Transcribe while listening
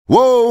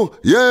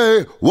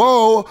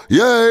whoa,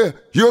 yeah.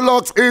 You're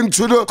locked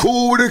into the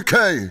Kool with a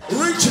K.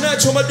 Reaching out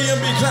to my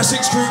DnB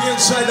Classics crew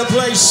inside the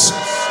place.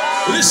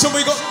 Listen,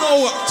 we got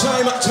no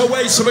time to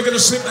waste, so we're going to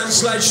slip and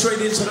slide straight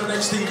into the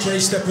next DJ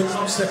stepping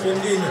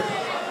in.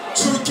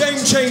 Two game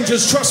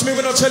changers, trust me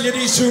when I tell you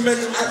these two men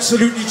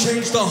absolutely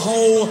changed the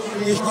whole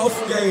half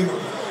game.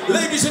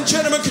 Ladies and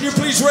gentlemen, can you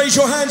please raise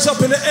your hands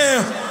up in the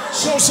air,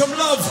 show some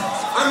love,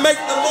 and make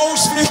the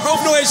most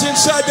of noise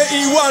inside the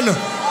E1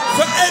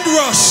 for Ed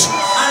Rush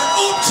and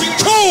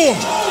Optical!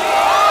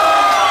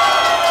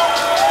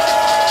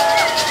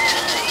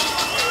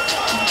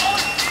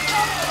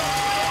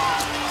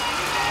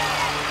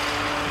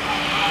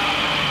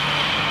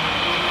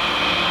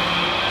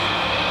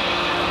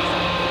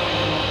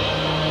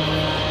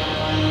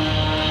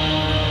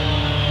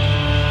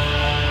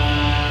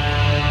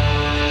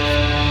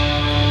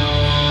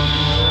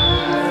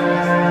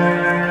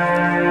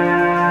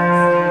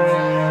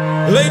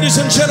 Ladies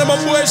and gentlemen,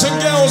 boys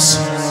and girls,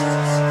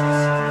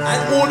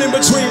 and all in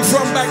between,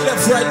 front, back,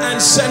 left, right,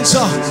 and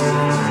center.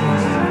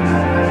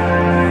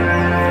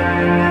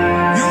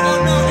 You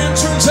are now in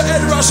tune to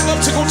Ed Rush,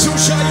 Optical, Too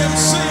Shy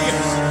MC,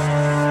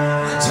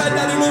 and Ted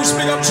Daddy Moves,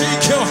 big up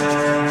GQ.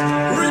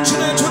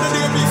 Reaching out to the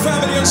DnB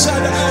family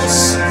inside the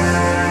house.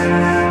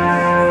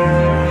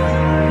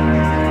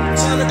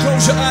 Time to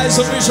close your eyes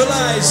and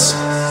visualize.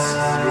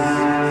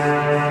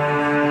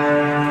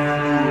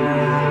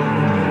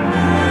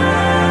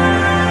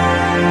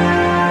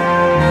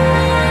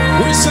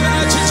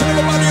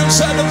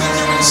 Inside the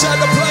venue, inside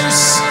the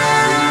place.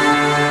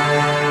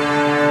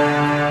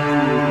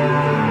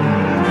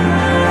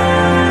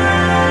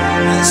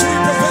 As we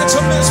prepare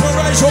to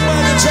mesmerize your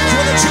mind and take you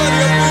on a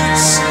journey of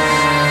beats.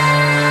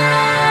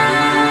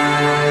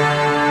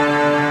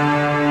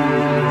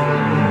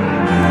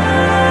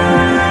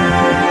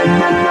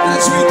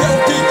 As we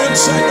delve deep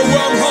inside the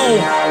wormhole.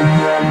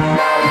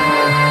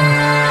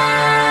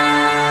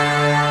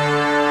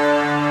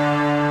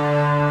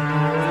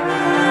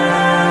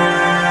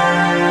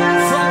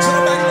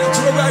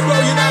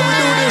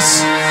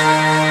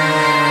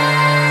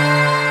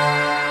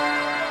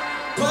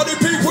 Party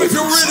people, if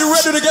you're really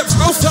ready to get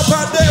puffed up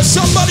out there,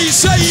 somebody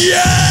say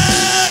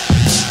yeah!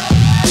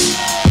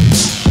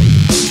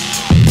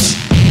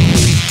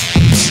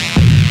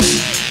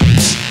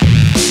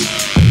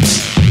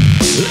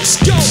 Let's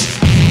go!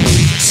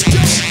 Let's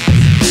go!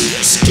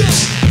 Let's go!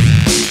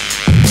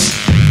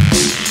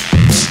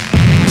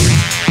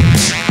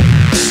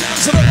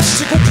 Sounds of the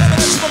Optical coming at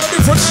you from a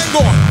different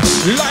angle,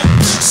 like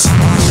this.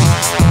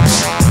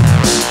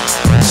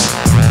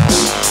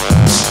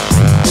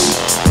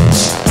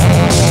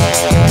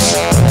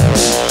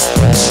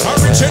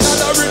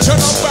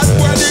 Original bad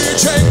boy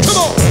DJ, come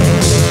on!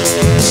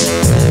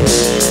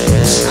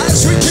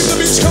 As we keep the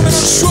beats coming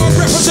on strong,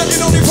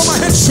 representing only for my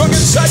head strung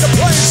inside the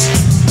place.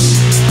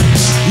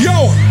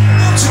 Yo,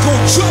 Optical,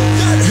 drop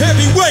that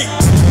heavy weight.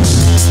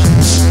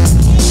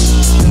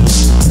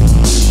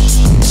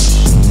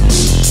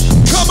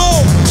 Come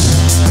on!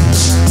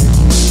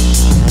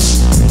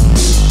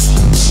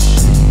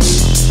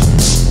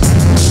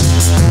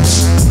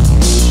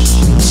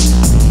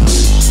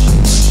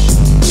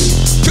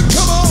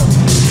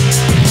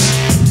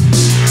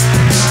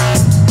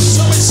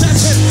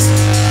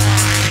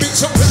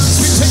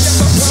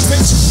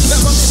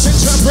 Never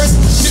misinterpret,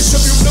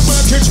 distribute the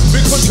market,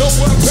 big control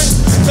working,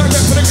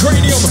 direct for the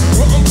cranium,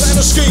 rotten plan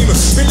a scheme,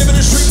 been living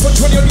the street for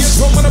 20 odd years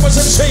from when I was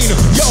 17,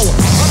 yo,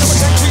 I never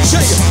can cliche,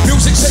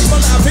 music saved my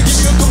life, it give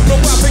you a good no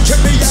rap, it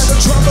kept me out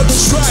of trouble and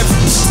strife,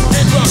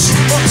 Ed Rush,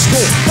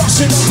 Optical,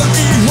 busting on the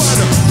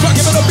E1, rock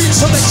give it a beat,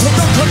 select from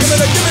rock, give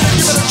it a drop,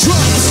 give it a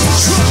drop.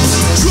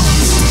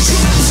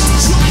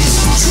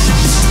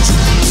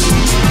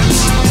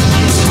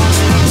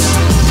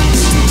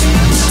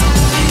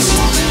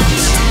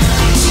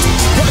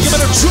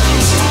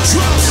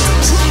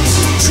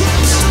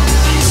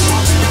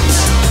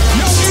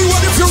 Yo,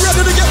 E1, if you're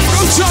ready to get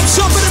roped up,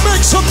 somebody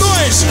make some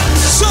noise.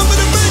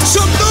 Somebody make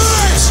some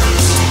noise.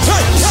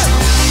 Hey, hey.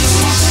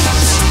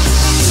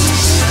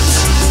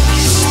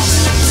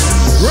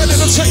 Ready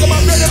to take them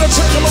up, ready to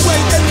take them away.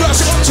 Ed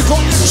Rush, Optical,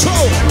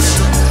 control.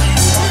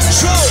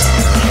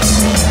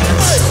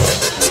 Hey.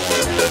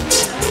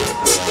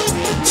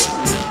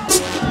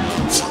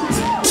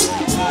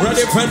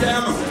 Ready for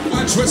them.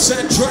 Watch what's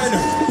that trend.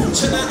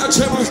 Tonight I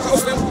tell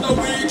myself that the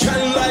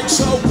weekend like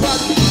so bad.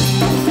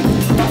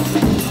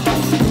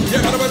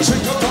 You're gonna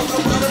take up on the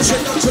bottom,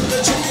 shake up to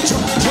the jimmy,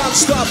 we can't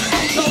stop.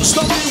 Don't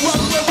stop me, we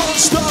won't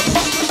stop.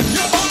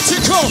 You're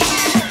Optical.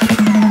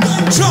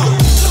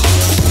 Jump.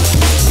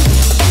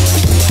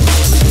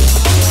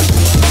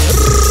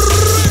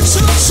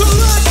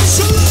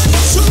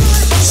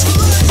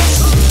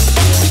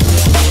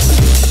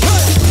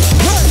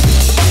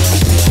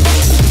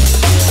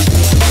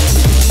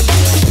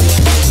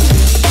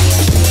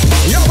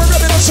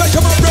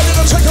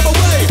 Take them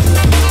away.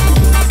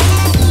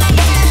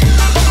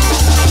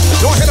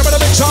 Don't hit them with a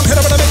big jump, hit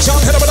them with a big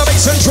jump, hit them with a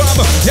bass and drum.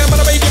 Yeah, man,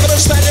 I may give it a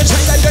stand and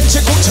take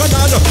identical to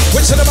none.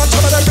 With cinnamon, to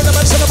the rhythm,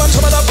 and cinnamon, to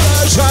the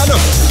version.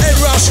 Ed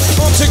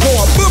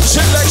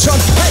selection.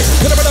 Hey,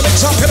 hit him with a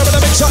mix up, hit him with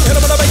a mix up, hit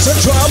him with a mix and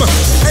drum.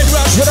 And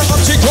rush with an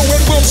optical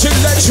with boom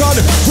selection.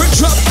 We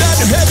drop that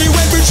heavy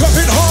when we drop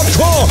it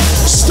hardcore.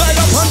 Style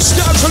up and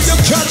style till you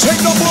can't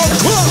take no more.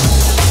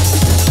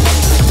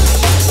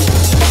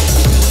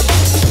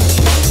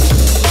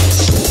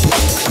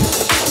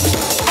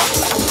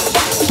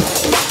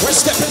 We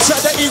step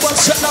inside the E1,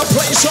 set our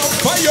place on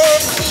fire.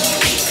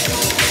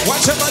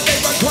 Whatever they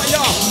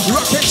require,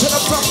 rock it to the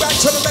front, back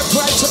to the left,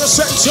 right to the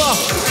center.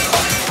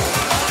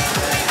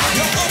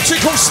 Your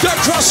optical step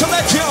cross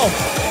select you.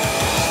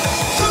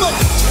 Come on.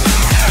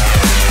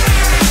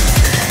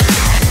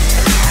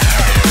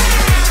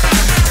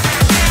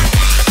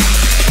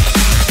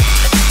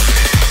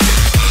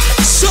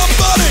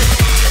 Somebody.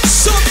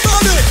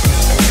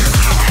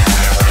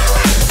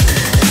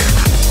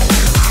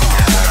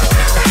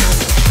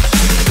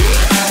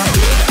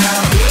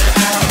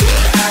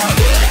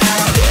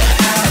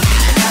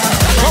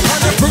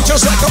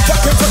 Just like a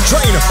fucking foot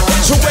train.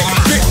 Watch your weight,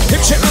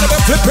 hip shit out of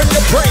it, flipping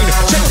your brain.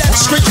 Check that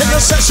squeak in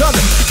your session.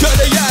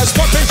 Dirty ass,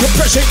 pumping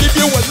compression, give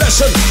you a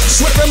lesson.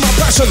 Swearing my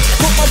passion,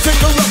 put my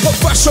finger up a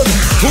fashion.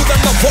 Who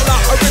them the fall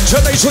out,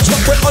 origination's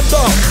what we're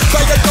under.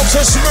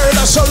 Diagnosis,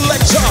 murder,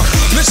 selector.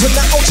 Listen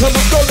that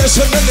ultimate, don't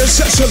listen in this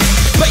session.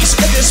 Bass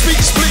in this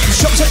speaks, bleed,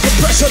 shots and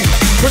compression.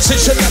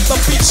 Precision at the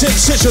beat's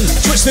incision.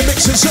 Twisting,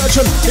 mix,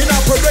 insertion, in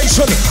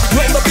operation.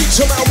 Roll the beats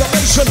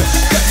amalgamation.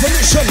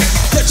 Definition,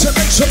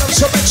 detonation and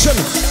selection.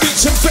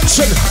 Beats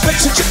infection,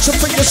 makes injection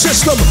for your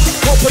system.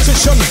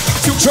 Composition,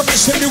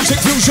 futuristic music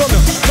fusion.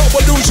 No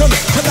illusion,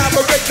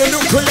 collaborate the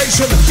new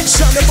creation.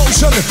 Sound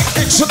emotion,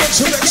 excellence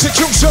and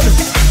execution.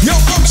 Yo,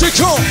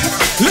 Optical,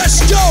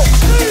 let's go.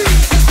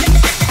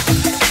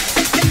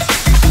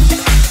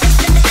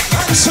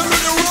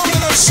 Absolutely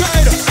rolling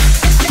outside.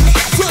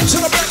 Front to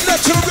the back,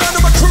 left to the right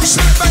of my crew,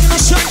 smack bang in the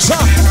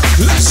center.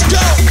 Let's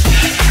go.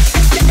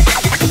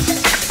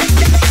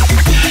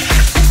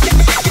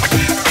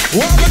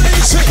 One minute.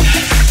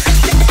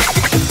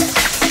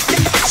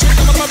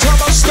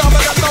 Stop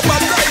it, I'm not my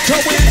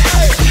breakaway.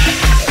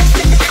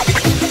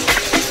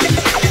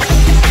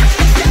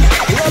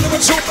 Running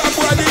with two bad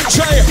boy DJ.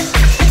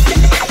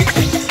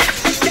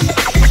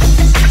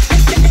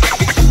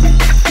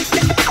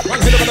 One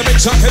hit him with a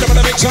mix up, hit him with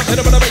a mix up, hit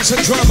him with a bass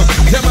and drum.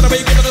 Them on the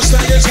beat, giving the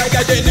stand inside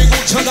that day, they go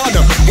turn on.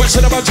 West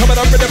of the bottom of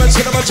the rhythm and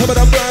cinema, top of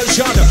the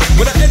version.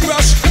 With an head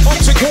rush,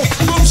 optical,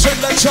 boom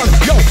selection.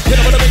 Yo, hit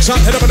him with a mix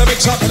up, hit him with a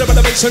mix up, hit him with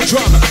a bass and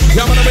drum.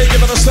 Them on the beat,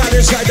 giving the stand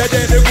inside that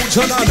day, they go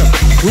turn on.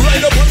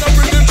 Right up on the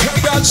rhythm, turn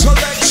down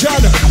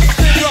selection.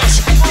 Head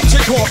rush,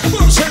 optical,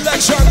 boom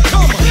selection.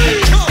 Come,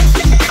 come.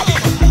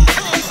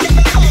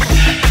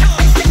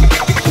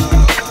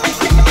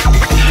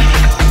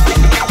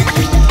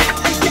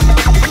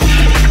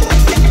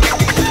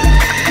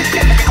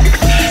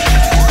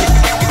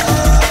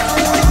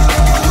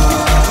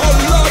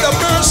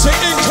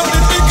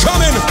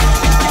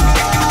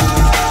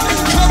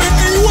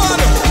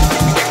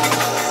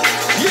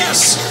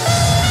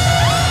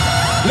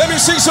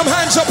 See some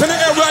hands up in the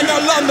air right now,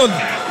 London.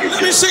 Let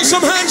me see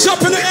some hands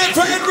up in the air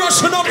for Ed Rush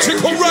and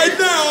Optical right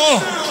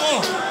now.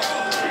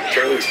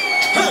 Hey,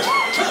 hey.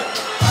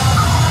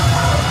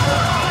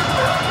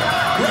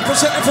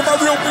 Representing for my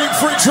real beat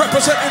freaks,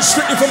 representing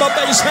strictly for my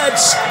bass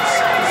heads.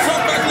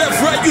 Front, back, left,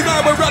 right, you know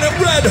we're running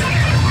red.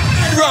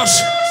 Ed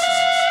Rush.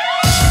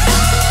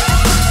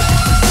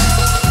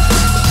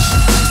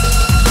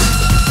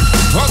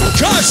 Oh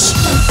gosh.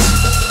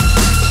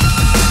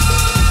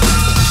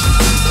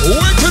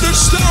 Wicked and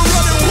still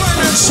running right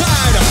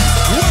inside,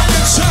 right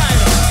inside,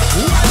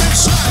 right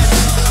inside,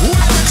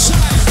 right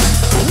inside,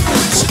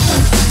 right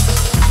inside.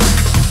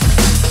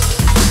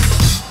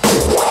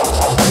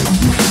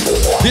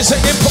 This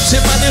ain't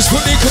impulsive, man, this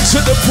fully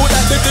considered food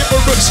and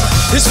deliverance.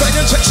 This fine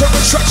and texture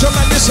and structure,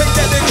 man, this ain't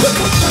delicate.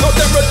 No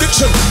their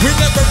addiction, we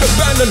never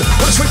abandon.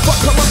 Once we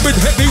fuck them up with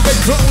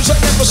heavyweight clothes, I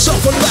never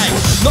suffer like.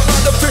 Not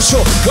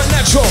artificial, we're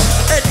natural.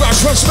 Ed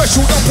Rush run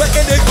special, don't play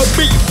any of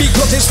beat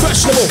because it's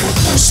fashionable.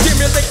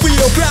 Stimulate, we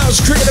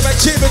arouse, creative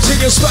activity,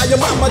 inspire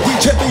mama,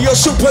 DJ be your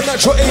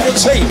supernatural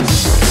agency.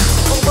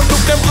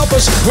 Overlook them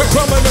others, we're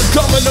prominent,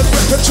 dominant,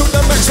 rapping to the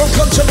max from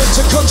continent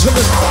to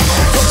continent.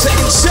 From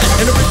taking set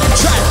in a rhythm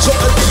track,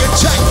 totally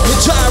intact,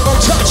 entire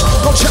untouched,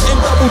 I'm chatting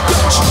double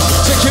Dutch.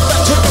 Take it back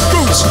to the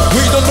roots,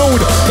 we the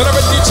mood, but I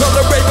already tell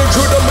the raving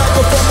crew the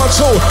microphone my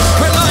tool.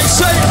 When I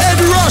say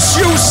Ed Rush,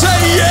 you say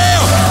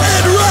yeah,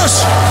 Ed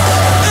Rush,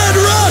 Ed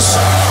Rush.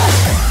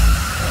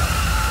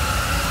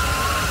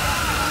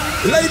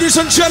 Ladies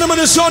and gentlemen,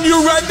 it's on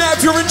you right now.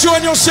 If you're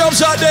enjoying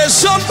yourselves out there,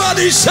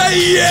 somebody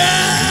say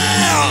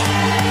yeah!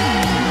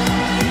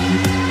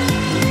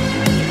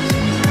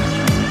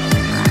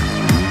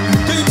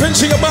 Deep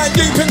into your mind,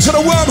 deep into the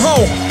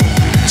wormhole.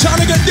 Time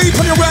to get deep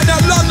on you right now,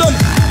 London.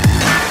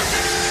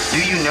 Do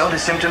you know the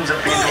symptoms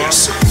of being wrong?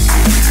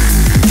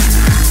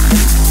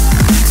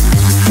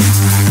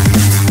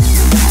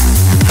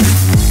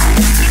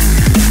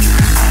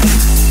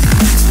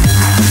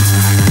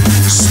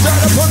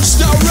 Start up on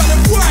start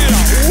running wild,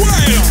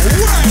 wild,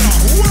 wild,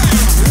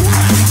 wild,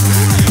 wild,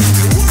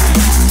 wild, wild.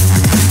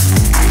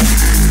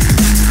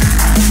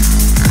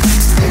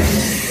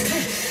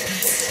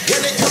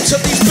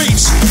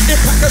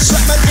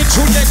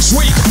 is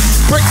weak.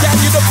 Break down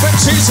your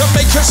defenses and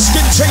make your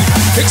skin cheap.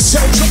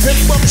 Excel dropping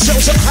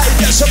bombshells and high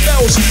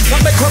decibels. I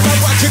make on my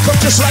right kick up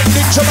just like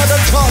Ninja Man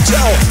and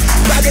Cartel.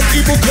 Bad and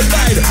evil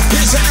collide,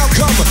 here's the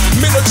outcome.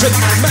 Militant,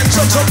 man's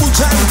on top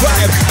Wu-Tang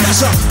vibe.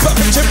 That's a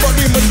perfect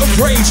embodiment of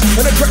rage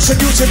and aggression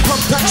using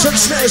pump packs and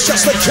snares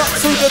just to cut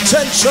through the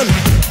tension.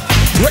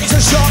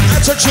 Razor sharp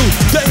attitude,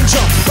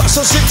 danger.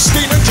 Bustle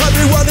 16 and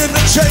carry one in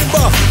the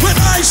chamber. When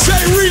I say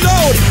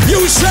reload,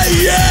 you say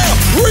yeah.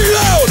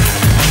 Reload,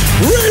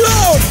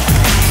 reload,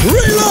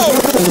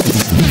 reload.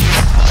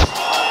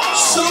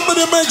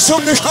 Somebody make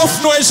some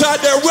huff noise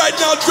out there right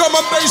now. Drum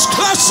and bass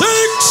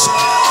classics.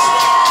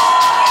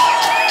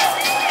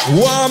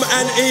 Warm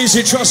and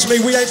easy, trust me.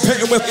 We ain't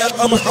petting with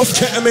huff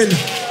ketamine.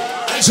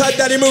 Inside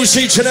Daddy Moose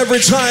each and every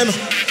time.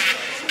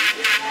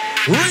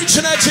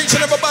 Reaching out,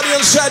 teaching everybody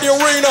inside the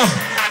arena.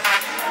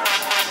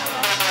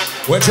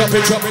 We're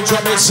dropping,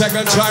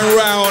 second time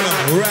round.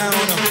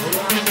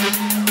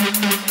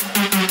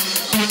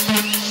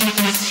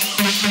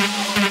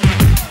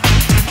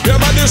 Yeah,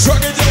 man, this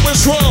rugged, yo,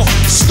 is raw.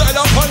 Style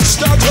up and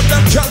start up,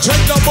 them can't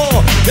take no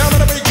more. Yeah,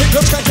 man, the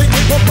kickers can't keep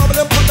people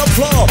bubbling on the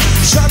floor.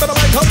 Shine on the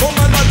microphone,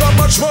 man, I got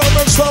much more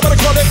than slow, but I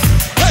call it,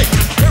 hey,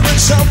 hearing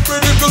sound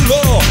pretty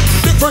galore.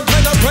 Different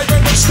kind of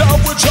playing the style,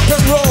 we're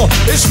dropping raw.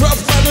 It's rough,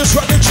 man, it's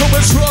rugged, so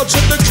it's raw to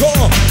the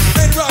core.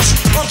 In rush,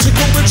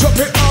 Optical, we drop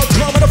it out,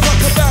 calm and the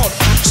fuck about.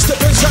 Step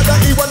inside that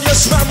E1,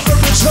 yes, man,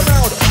 we're rich them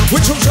out. We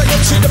choose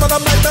AMC, them and I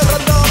make them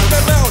and knock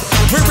them out.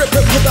 We rip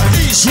it with the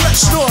east,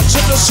 west, north,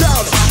 to the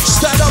south.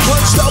 Stand up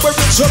and start, we're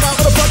rich them out,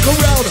 and fuck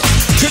around.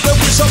 Kill them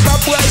with some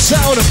bad boy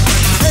sound.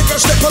 Ain't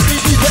gonna step on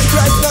DnB, they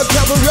right now,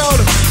 come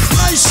around.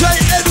 I say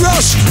Ed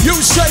Rush, you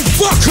say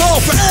fuck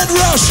off, Ed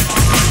Rush,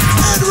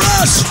 Ed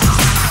Rush.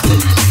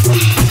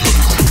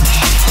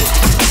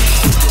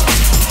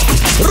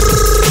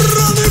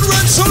 Running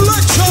red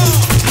selector.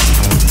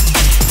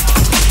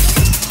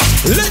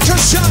 Liquor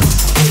shot,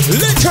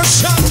 liquor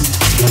shot.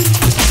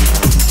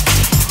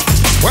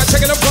 We're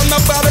taking it from the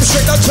bottom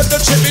straight up to the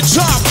tippy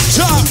top,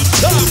 top,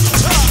 top,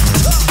 top,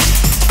 top.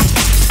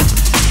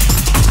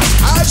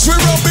 As we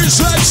roll this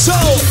like so.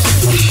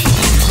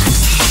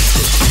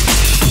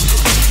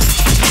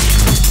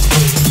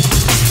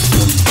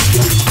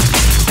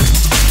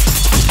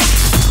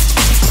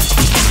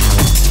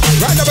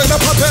 Right now we're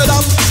gonna pop it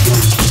up.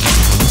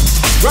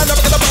 Right now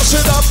we're gonna bust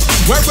it up.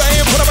 We're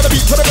ready, put up on the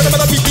beat, put up on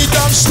the beat,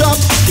 don't stop.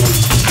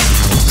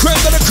 Cream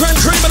to the cream,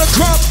 cream of the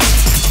crop.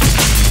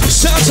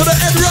 Sound to the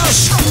Ed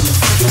Rush.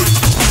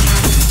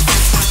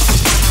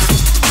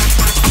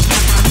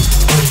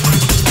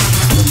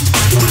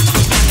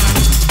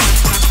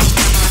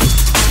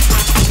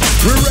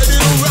 We're ready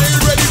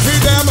for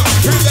them,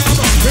 for them, for them,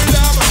 for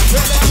them,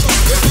 for them.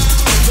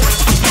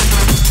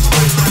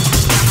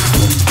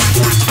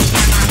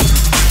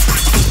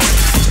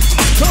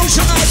 Close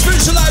your eyes,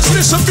 visualize,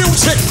 listen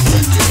music.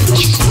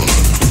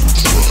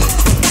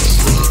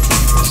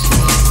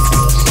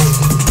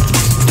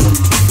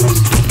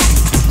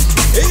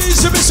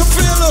 Easy, Mr.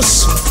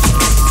 Fearless.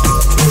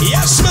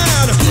 Yes,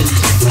 man.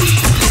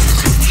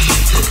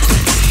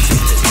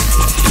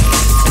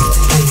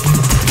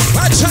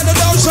 Right side of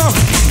those up.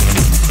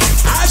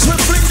 As we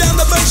fling down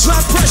the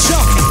baseline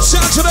pressure,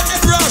 sound to the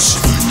Ed Rush.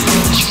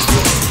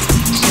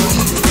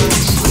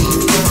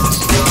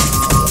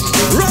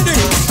 Ready.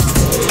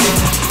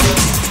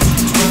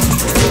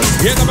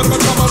 Yeah, I'm gonna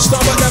come on,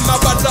 start with them,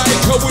 but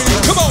like a win.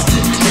 Come on,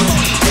 come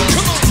on,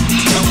 come on,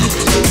 come on,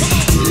 come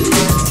on.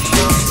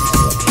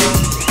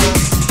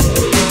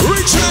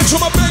 Reaching out to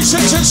my bass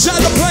heads inside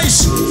the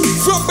place.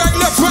 Front, back,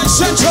 left, right,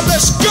 center,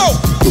 let's go.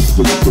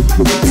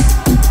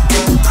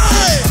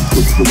 Aye.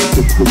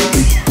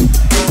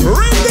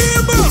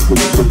 Remember.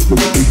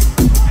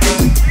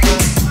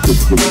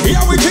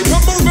 Yeah, we keep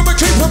on moving, we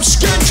keep on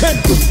skanking.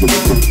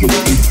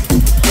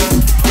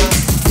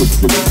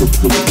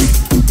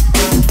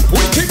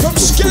 We keep on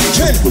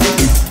skanking.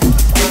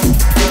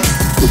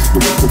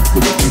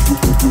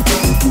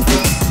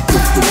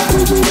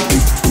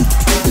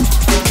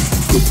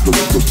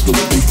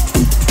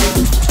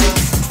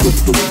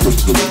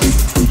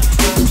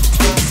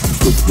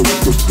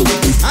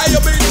 Hey,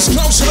 your beat is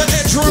close to the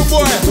edge room,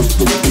 boy.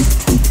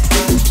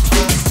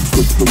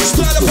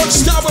 Style up on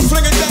style, we're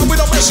flinging down, we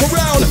don't mess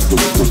around.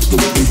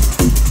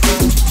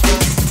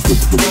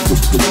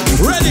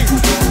 Ready?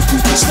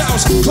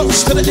 Styles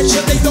close to the edge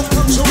and they don't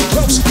come too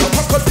close.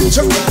 Apocalypse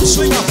around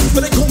slinger,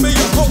 but they call me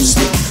a host.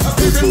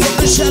 Appearing from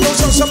the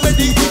shadows on some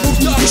medieval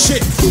dark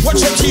shit.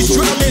 Watch your keys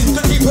drowning,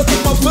 the deeper than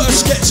my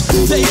verse gets.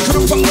 They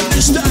couldn't fuck with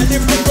this style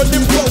if they were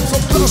limbo.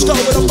 From Glasgow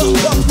with a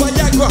buck,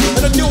 Viagra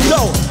and a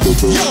dildo.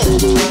 Yo,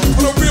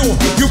 on a real,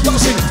 you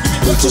buzzing. You be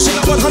purchasing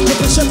that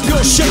 100%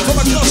 pure shit from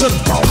a cousin.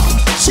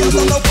 See, I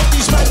don't know what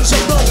these matters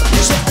are wrong.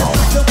 So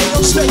they're way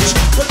on stage,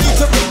 believe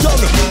that we're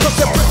done. Got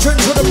their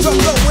veterans with a front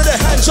row with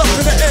their hands up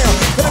in the air.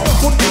 But I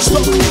won't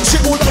stop,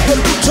 shit all over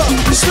the top.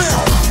 Snare,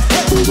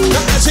 hey,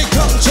 now as it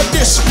comes to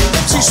this,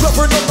 MC's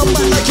slobbering on the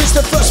mic like it's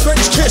the first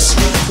French kiss.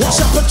 What's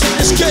happened to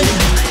this game?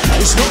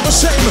 It's not the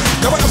same.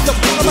 Now I have to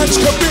put a man's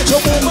career to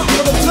warm up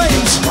for the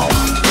flames.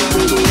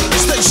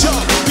 Stay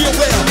sharp, be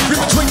aware. Read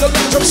between the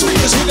lines of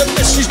speakers with the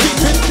message deep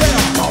in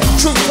there.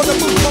 Truth for the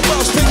move, my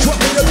bars pick up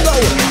in your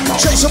low.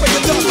 Chase away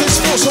your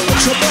darkest force on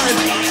what's your mind.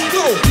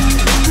 Go.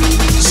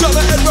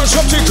 Southern Head Rush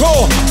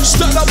Optical.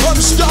 Stand up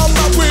and stand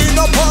up, we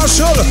not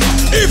partial.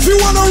 If you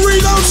wanna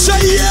reload, say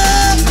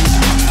yeah.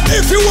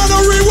 If you wanna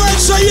rewind,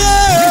 say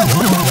yeah.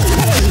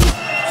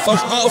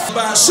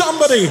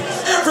 Somebody,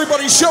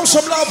 everybody show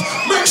some love.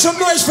 Make some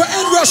noise for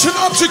Head Rush and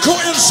Optical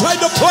inside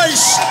the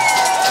place.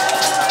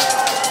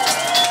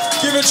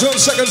 Give it to him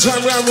second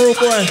time round, rude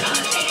boy.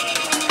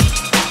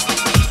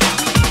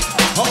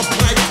 Oh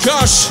my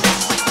gosh.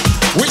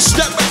 We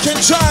step back in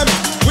time.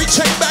 We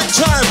take back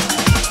time.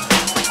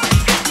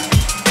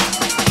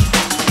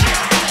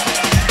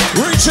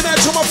 Reaching out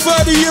to my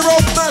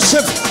 30-year-old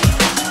massive,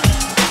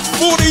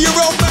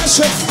 40-year-old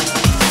massive,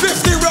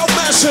 50-year-old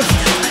massive.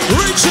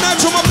 Reaching out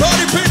to my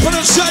party people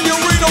inside the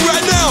arena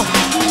right now.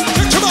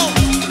 Come on.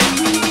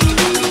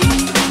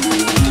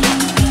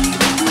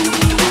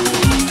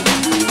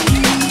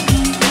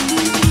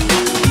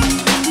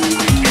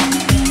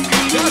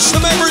 Gosh, the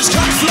memories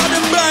come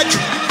flooding back.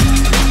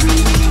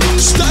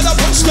 Stand up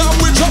and stand,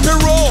 we drop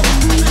it raw.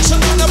 It's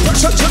another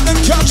pressure till them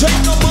can't take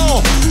no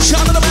more.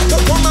 Shouting the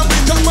microphone and we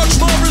got much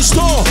more in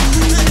store.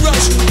 Head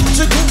Rush,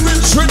 Optical,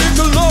 rinse,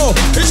 ridicule law.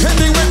 It's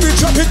heavy when we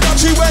drop it,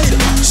 dirty weight.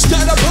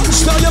 Stand up and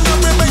stand, your man,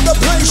 we make the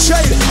place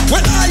shade.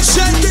 When I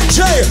say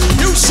DJ,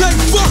 you say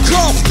fuck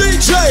off,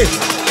 DJ.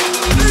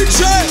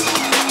 DJ.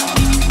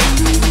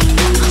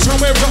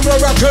 Somewhere from the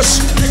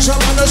ruckus, it's all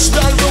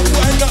understand the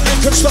way, nothing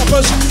can stop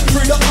us.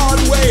 Free the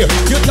hard way,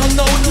 you don't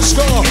know the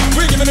score.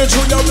 We're giving it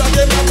to you,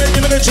 rugged, and we're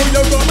giving it to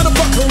you, go and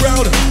fuck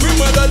around. We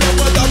murder them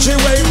with dodgy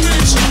way,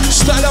 bitch.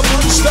 Stand up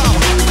and stop,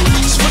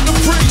 peace for the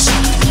freaks,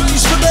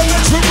 face for the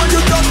next one when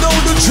you don't know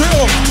the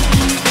drill.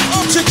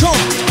 Optical,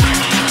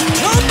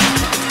 come.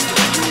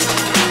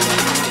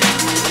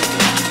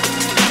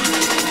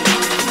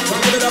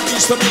 Give it up,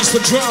 east the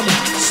drum.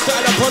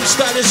 Stand up on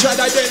stand inside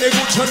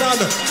identical to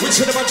none. We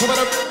to the bottom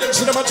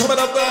of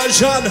the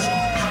version.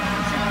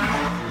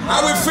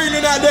 How we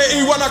feeling out there,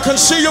 E1? I can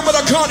see you, but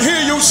I can't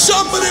hear you.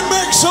 Somebody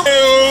make some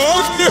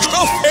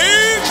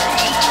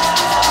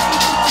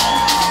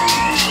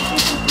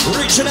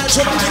reaching out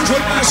to my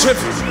liquid massive.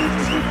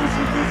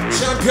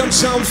 Champion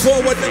sound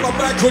forward, never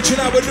backward, you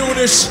know we do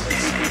this.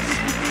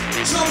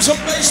 Drums and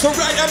bass, the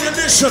right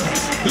ammunition.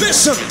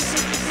 Listen.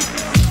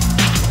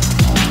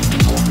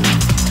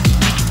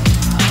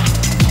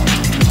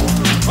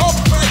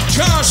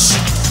 Gosh,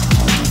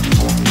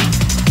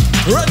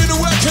 ready to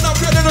work it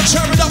up, ready to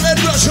turn it up, Head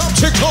Rush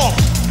Optical.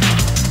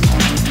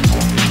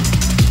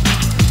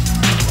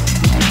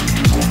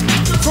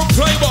 Different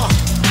flavor,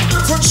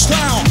 different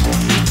style.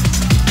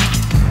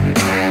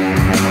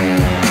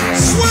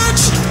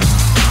 Switch.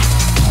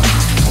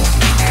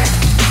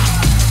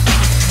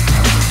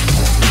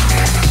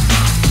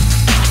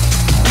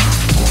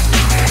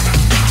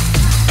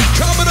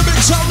 Come in a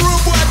mix up, room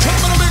boy,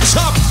 come in a mix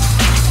up.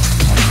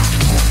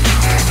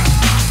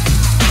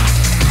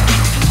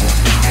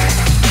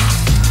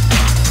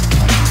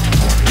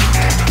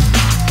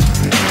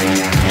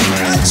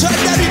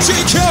 Daddy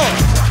GQ.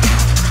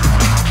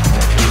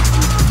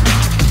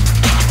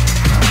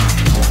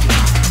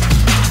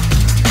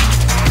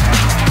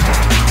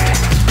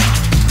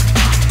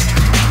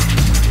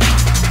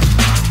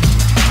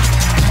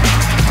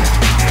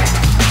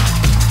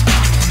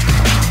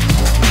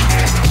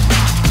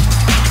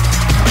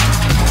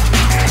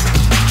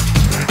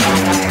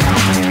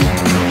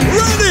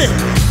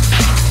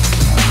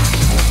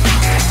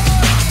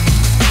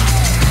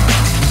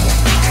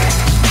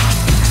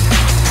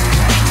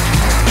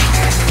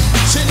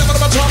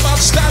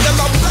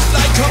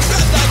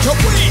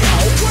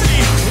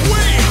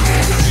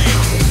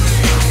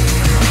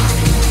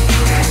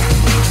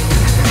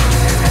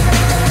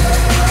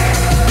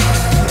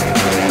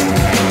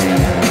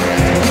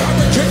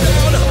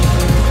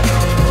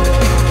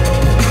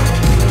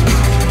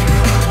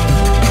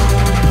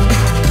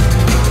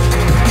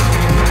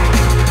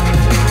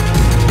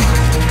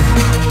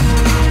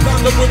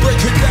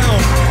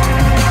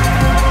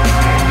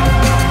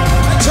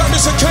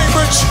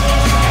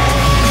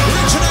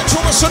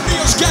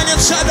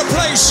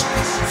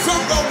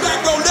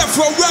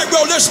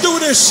 Let's do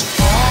this.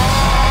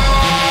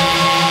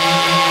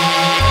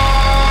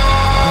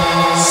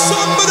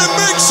 Somebody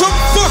make some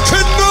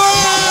fucking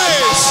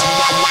noise.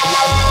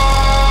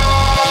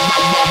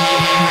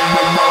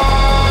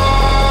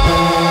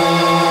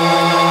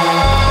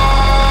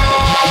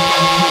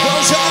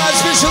 Close your eyes,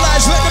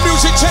 visualize, let the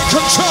music take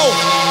control.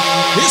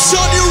 It's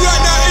on you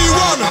right now,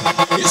 E1.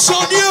 It's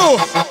on you.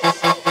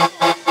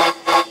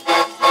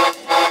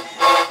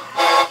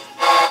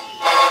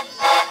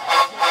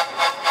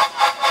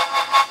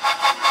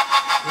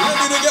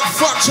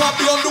 Up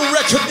beyond all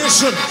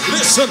recognition.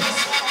 Listen.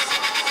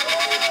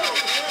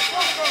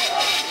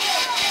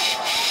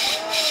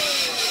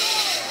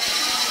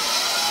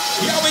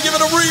 Yeah, we give it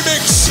a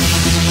remix.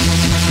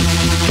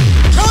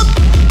 Come.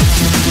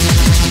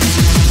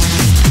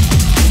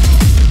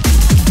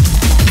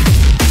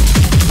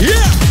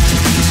 Yeah.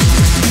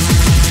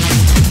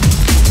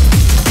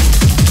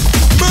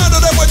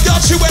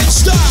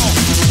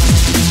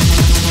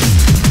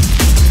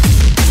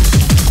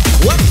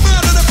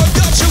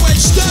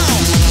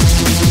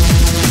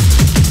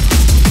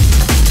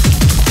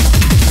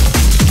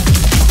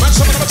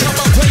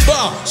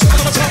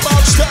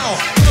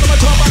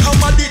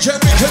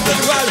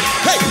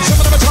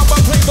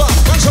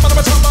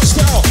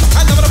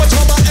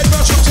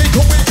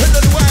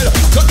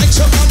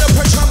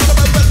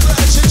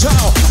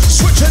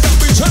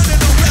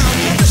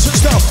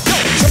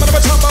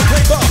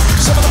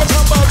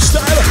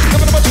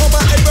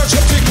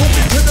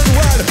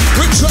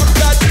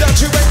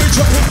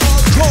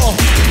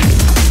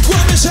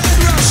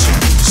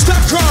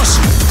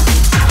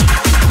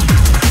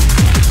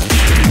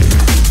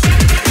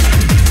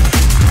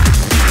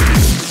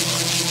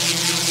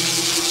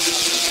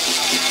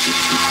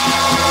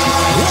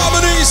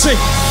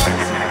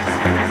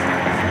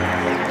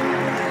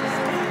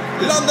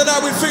 London, how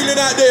we feeling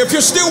out there? If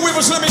you're still with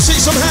us, let me see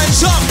some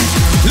hands up.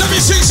 Let me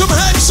see some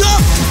hands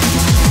up.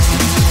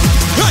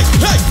 Hey,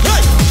 hey,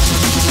 hey.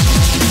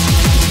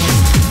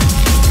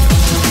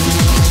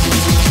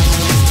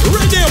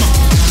 Rhythm,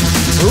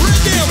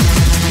 rhythm,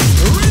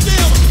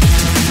 rhythm,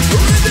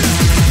 rhythm.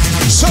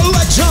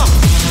 Selector.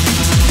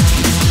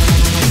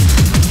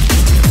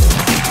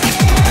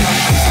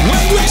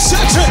 When we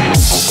set it.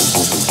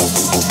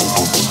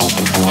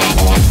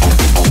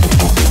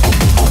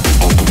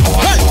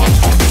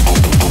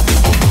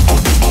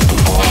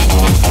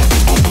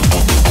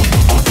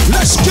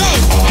 Let's go!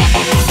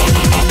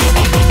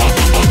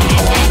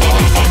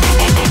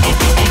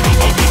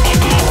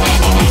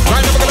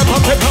 Right now we're gonna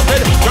pump it.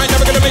 Right now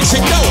we're gonna make it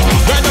go.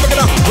 Right now we're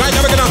gonna go. Right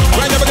now we're gonna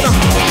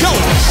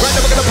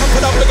pump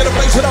it up, we're gonna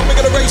blaze it up, we're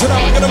gonna raise it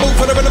up, we're gonna move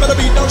for the rhythm of the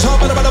beat, don't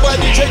stop, and I'm gonna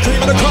DJ Cream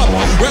in the club.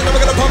 Right now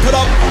we're gonna pump it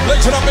up,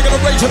 blaze it up, we're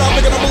gonna raise it up,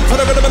 we're gonna move for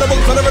the rhythm and the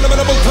move for the rhythm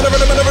and the move for the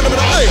rhythm and the rhythm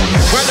and the hey.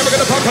 Right now we're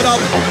gonna pump it up,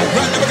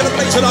 right now we're gonna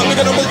blaze it up, we're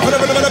gonna move for the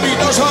rhythm and the beat,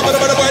 don't stop, and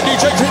I'm gonna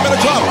DJ Cream in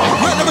the club.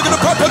 Right now we're gonna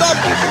pump it up,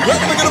 right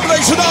now we're gonna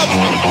blaze it up.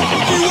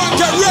 You want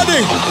get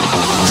ready?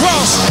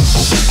 Cross.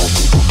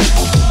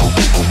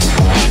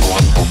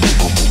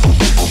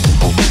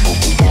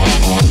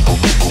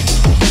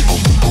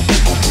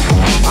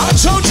 I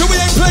told you we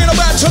ain't playing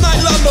about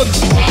tonight, London.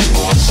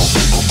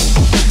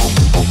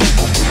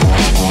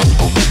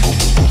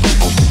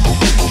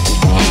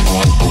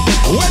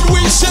 When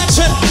we set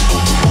it,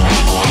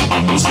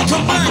 take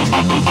 'em back.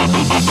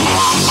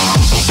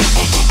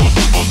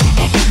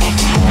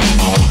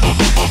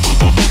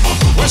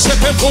 We're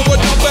stepping forward,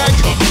 not back.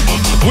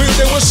 We're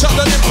there with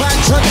sudden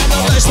impact, and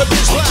now there's the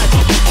pitch black.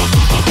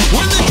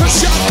 We're lick a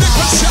shot, lick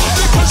a shot,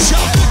 lick a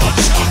shot, lick a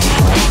shot.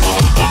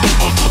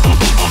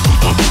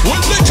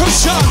 We're lick a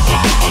shot.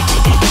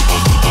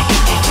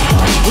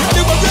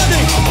 Ready, we're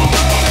ready.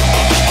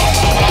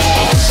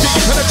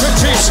 Deep in the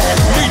trenches,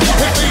 lead the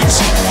beats.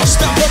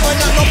 Stop on my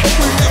night, but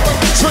we never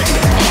retreat.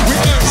 We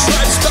earn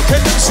stripes, stuck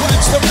in the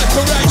swipes, the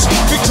reference.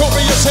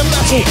 Victorious in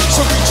battle,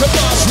 so reach your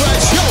last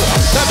race. Yo,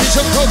 that is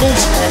your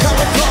goggles,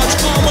 camouflage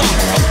armor.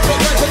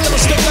 But I can never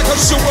step like a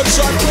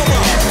suicide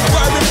bomber.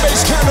 Firing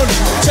base cannon,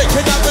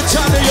 taking out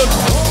battalion.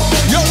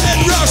 Yo,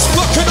 Ed Rush,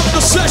 fucking up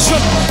the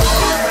session.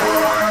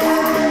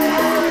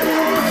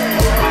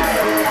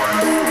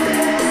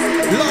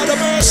 Lord of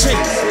mercy.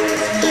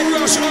 Ed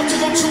Rush,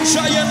 Optical,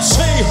 Cheyenne C.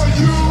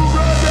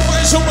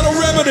 Where's up with a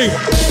remedy?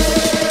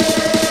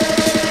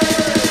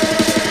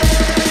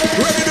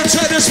 Ready to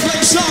tear this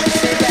place up.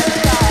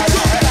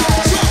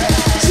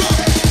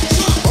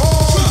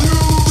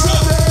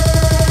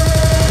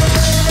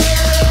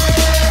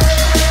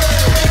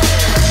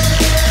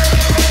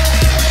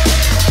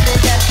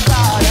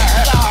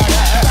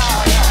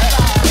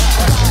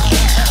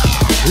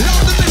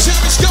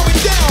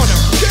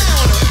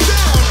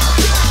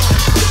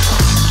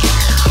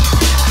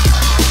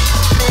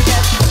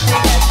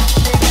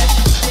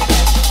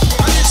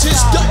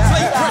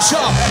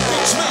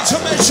 It's made to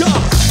measure.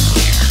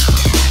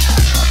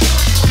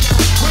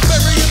 We're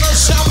burying the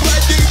sound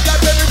right deep, that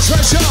buried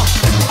treasure.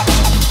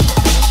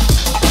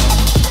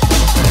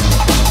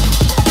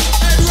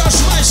 Ed Rush,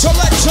 my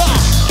selector.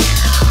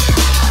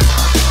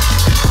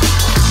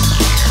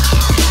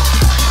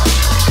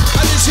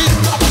 And this is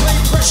not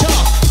plain pressure.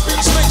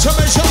 It's made to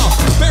measure.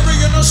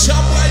 Burying the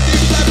sound right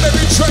deep, that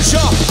buried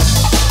treasure.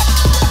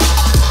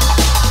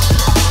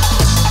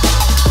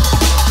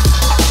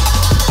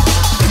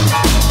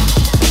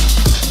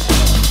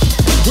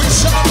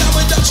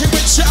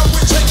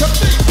 We take a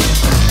beat.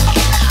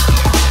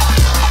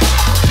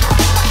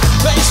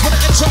 Bass for the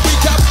enter, we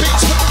got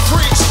beats for the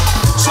freaks.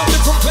 Some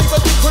different flavor,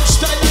 different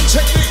style and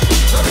technique.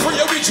 The three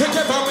of we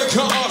together make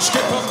our heart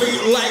skip a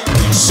beat like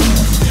this.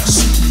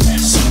 Yes,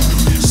 yes,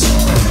 yes.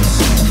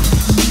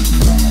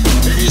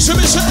 Easy,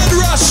 Mr. Ed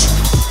Rush.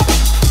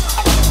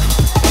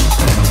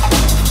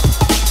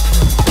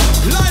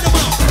 Line 'em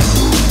up,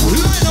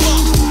 line 'em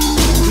up,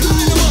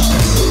 line 'em up,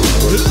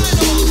 line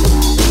 'em up.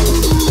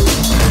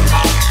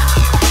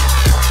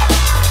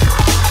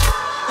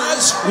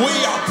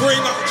 We are bring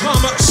a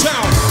comic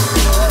sound.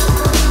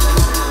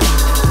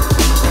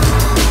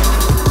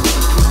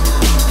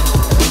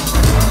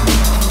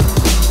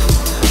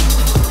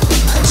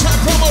 And time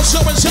promo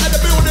show inside the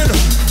building.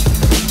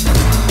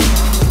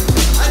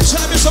 And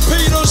time Mr.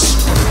 Peters.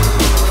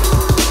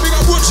 We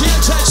got Woodsy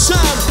and Tech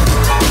Sound.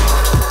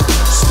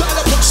 Style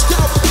up and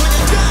stealth, bring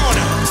it down,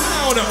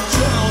 down,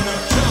 down,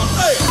 down.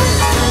 Hey.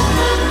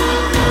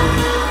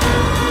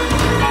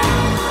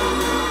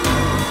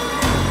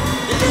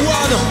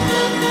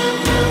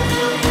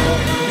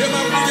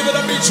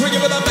 We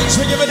give it a bass,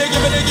 we give it a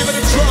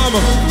drum.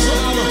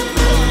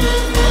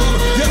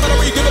 Yeah, man,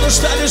 we give it a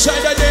stand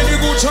inside that then you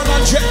go turn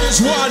and check this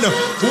one.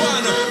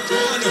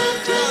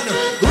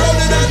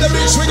 Rolling out the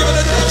beach, we give it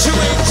a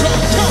luxury drum.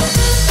 Come.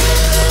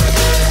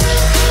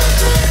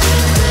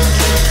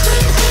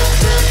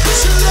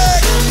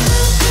 Select.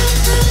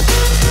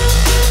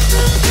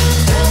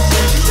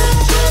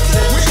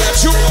 We got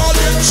you all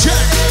in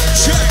check,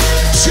 check,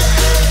 check,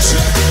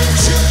 check,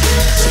 check,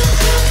 check.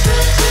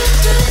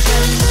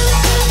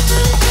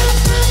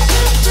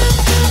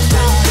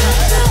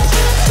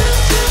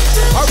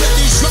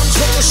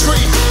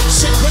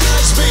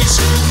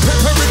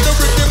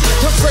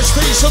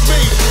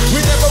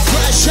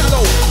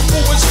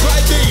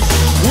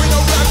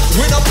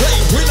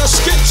 with a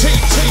skin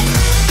teeth.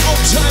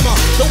 Old timer,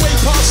 the way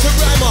past the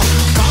rhymer.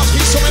 I'll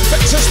be so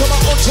infectious for my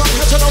own time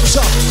has an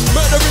ulcer.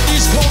 Murdering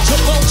these culture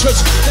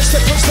vultures. They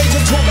step on stage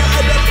and talk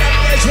about red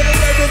eyes with a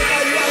red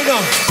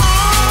eyeliner.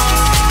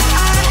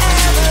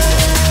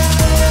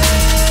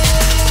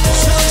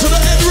 Sound to the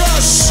head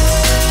rush.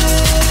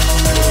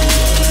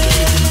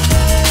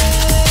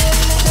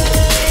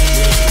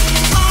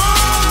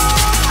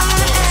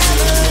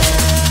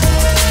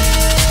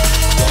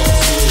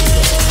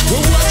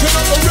 We're working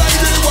on the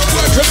radio, we're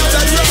working on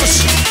that rush.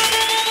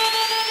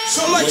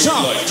 Selector,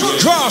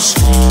 cross.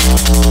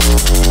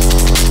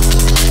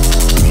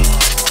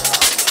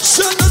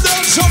 Send the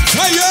dance on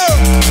fire.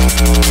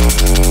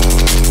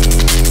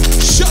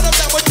 Shut up,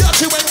 that we're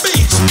dirty when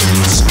beats.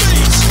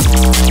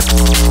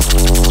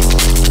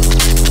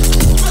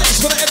 Thanks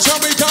for the extra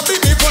we can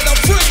beat me for the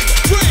free.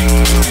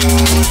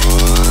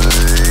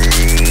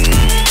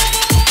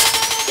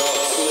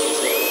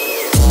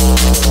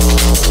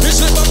 This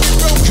is about me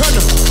broken.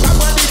 I'm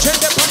a DJ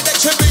that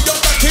connects me on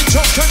the king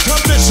talk and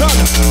condition.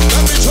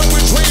 Let me try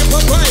with dream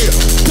of way.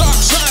 Dark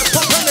side,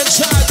 pumping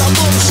inside, the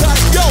moon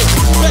side, yo.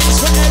 Thanks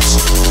for X,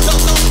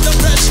 don't know the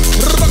rest.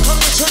 Rock on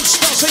the sun,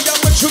 stars, say I'm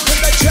with you in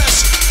the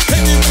chest.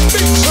 Heavy the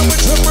beats, I'm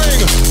with the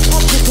ring.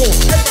 Optical,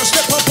 every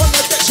step up on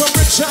the deck, so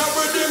rich out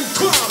with him,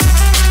 club.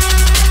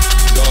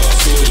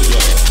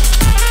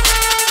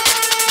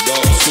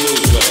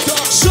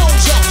 Dark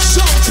soldier.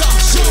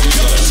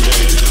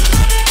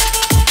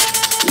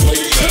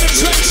 To the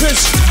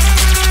trenches.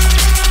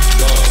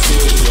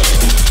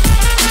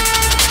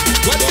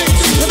 We're deep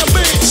into the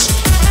beats.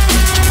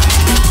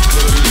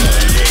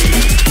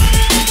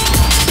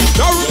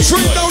 No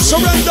retreat, no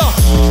surrender.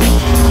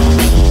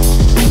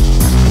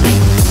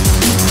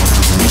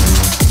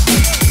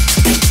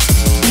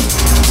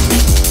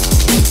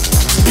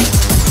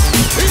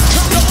 Here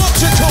come the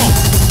Optical.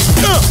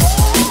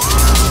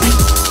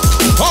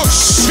 Oh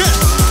shit.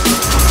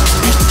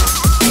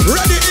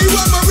 Ready,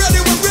 E1, we're ready.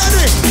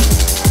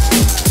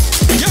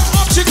 Yeah,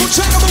 Optical,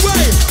 take them away.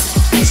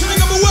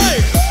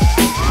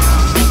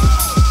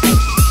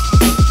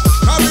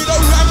 Carry the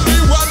Rammy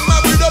one,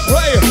 man with the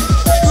play.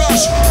 Head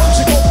rush,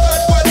 Optical,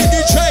 bad body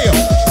DJ.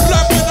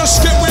 Rap with the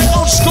skin, we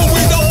old school,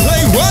 we don't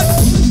play. What?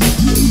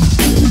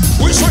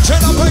 We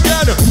switching up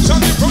again.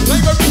 Something from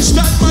flavor and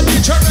stand, my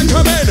DJ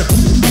recommend.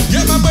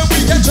 Yeah, man, when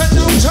we get 10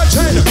 down to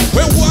 10,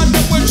 we're one,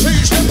 then we're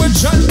change, then we're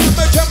 10, then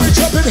we can be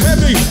dropping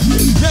heavy.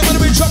 Yeah, man,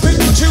 we dropping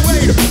dirty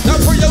weight.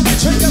 Now for you, we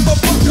take never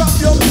fuck up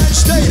your man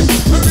state.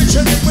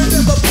 Originally, we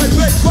never play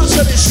red,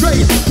 crossing it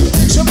straight.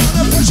 It's a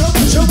man of pressure,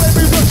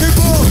 every fucking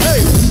ball,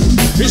 hey.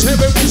 It's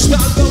heavy, we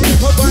stand, don't we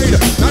provide.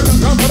 Now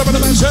rock on for the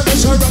man,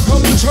 service, I rock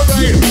on the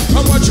terrain.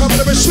 Come on, chop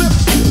it, slip,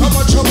 come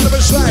on, chop it,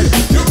 slide.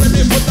 You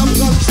ready for the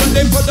blunt,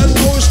 ready for the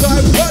nose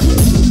dive, what?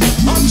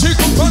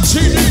 Optical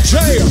Punchy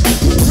DJ.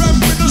 Rap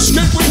with the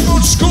skin, we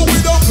old school,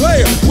 we don't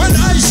play. When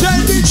I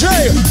say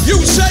DJ,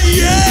 you say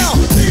yeah,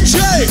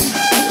 DJ.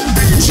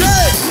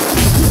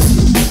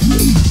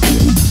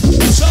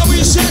 So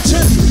we set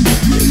it.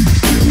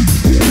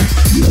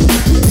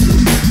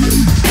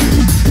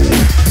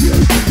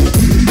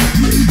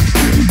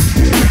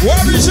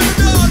 Worries in the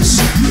dance.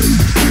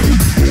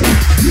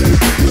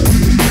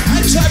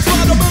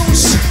 Anti-fire the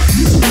moose.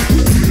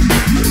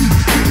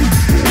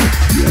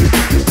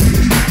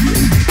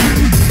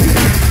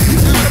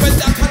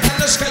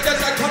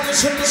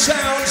 Listen to the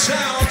sound.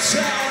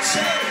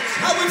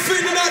 How we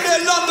feeling out there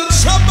in London?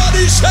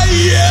 Somebody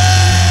say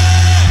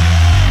yeah!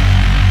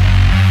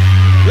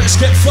 Let's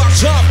get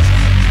fucked up.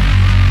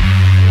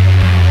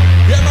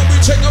 Yeah, man, we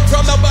take them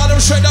from the bottom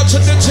straight up to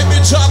the tippy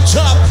top.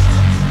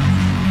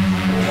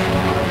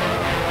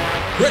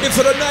 Ready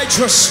for the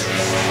nitrous.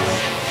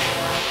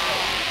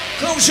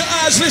 Close your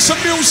eyes, listen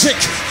music.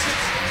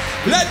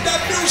 Let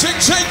that music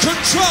take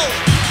control.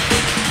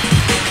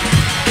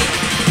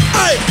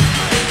 Hey!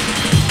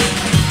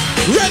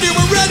 Ready,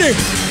 we're ready.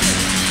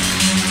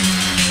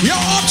 You're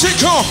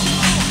Optical.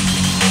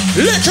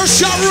 Liquor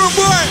shot room,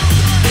 boy.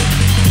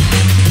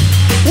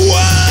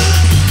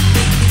 What?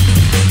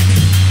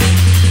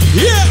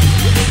 Yeah.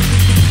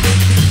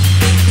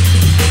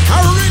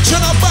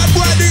 Original bad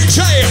boy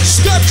DJ.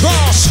 Step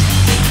cross.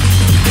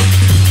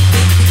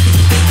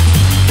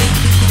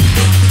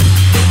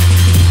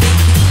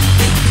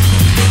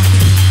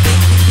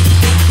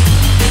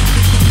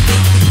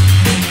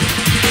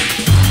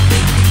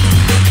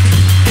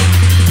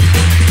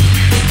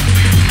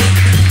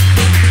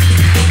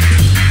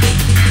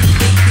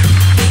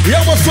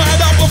 Yeah, we're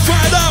fired up. We're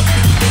fired up.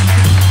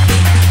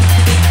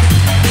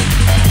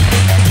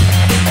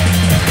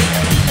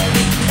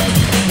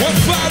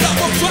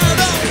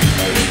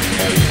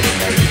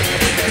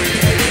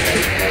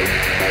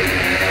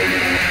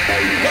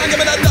 Give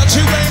me that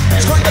Dutchy Wayne,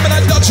 give me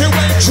that Dutchy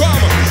Wayne drum.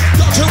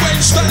 Dutchy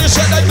Wayne Spanish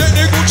said I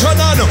didn't go to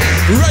none.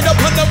 Right up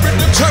on the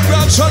rhythm, turn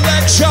round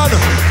selection.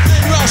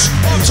 In rush,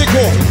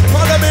 Optical,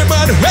 follow me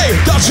man. Hey,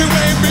 Dutchy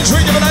Wayne means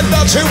we give me that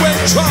Dutchy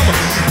Wayne drum.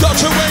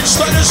 Dutchy Wayne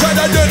Spanish said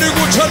I didn't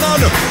go to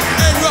none.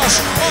 In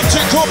rush,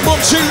 Optical, boom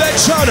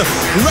selection.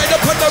 Right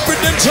up on the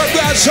rhythm, turn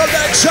round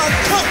selection.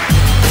 Come.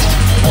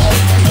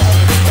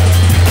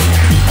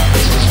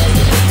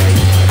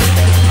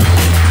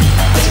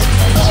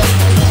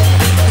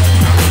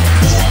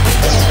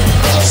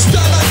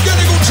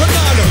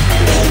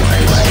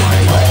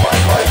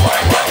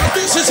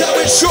 This is how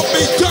it should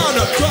be done.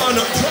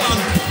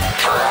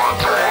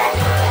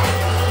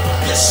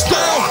 This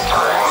style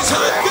is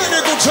how it's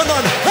gonna go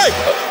tonight. Hey!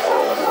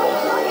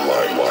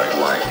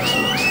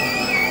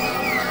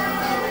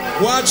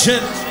 Watch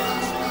it.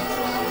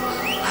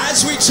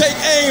 As we take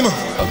aim,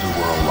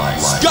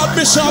 God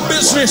miss our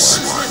business.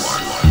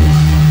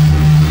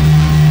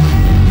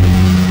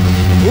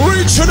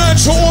 Reaching out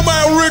to all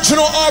my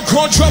original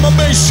hardcore drum and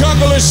bass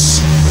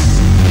junglers.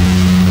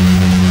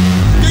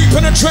 Deep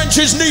in the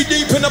trenches, knee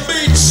deep in the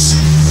beats.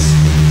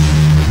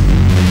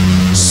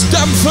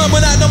 Stand firm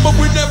with that number,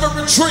 we never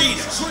retreat.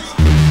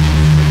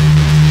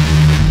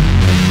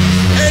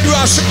 Head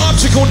rush,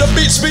 optical, the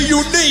beats be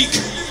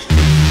unique.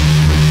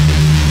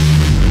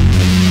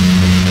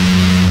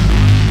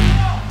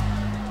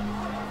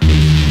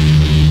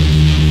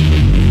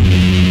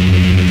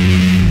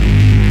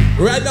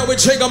 Right now we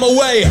take them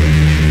away.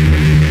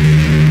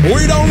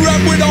 We don't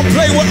rap, we don't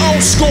play with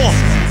old school.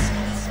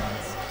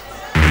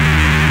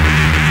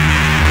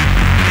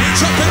 We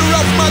dropping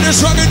rough, man,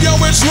 it's rugged, yo,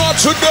 it's raw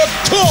to the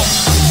core.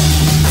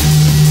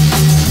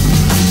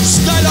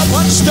 Style up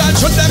and stand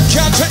to them,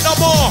 can't take no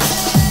more.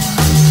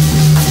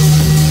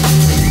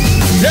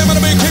 Yeah,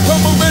 man, we keep on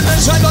moving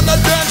inside on the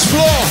dance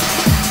floor.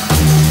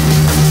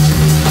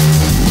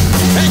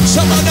 Ain't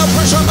some under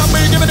pressure, man,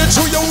 we giving it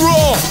to you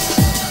raw.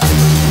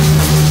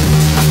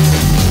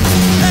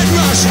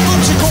 Rush,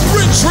 optical,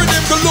 rinse,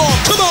 rhythm galore.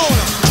 Come on,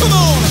 come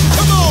on,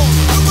 come on,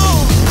 come on, come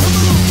on.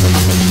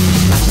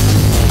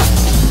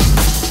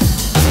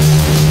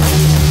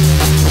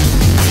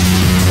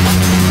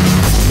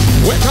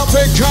 We can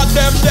cut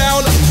them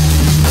down.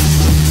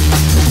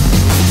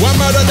 One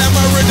murder them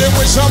a rhythm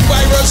with some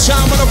virus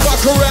sound, wanna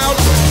fuck around.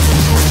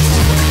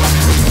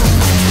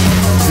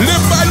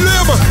 Limb by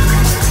limb.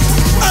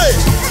 Hey.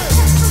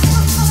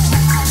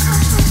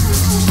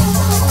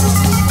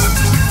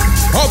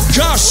 Oh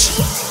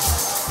gosh.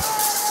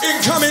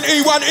 Incoming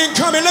E1,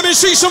 incoming. Let me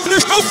see some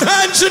lift up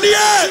hands in the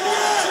air.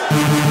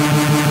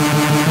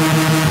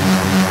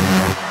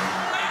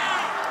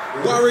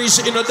 Worries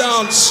in the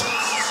dance.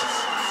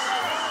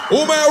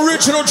 All my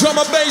original drum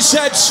and bass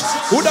heads.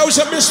 All those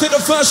that missed it the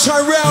first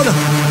time round.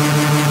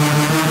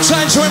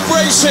 Time to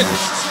embrace it.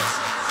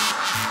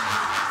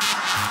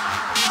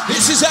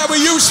 This is how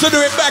we used to do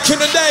it back in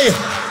the day.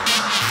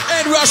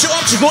 Head rush,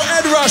 optical,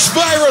 head rush,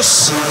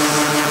 virus.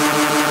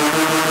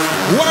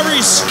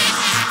 Worries.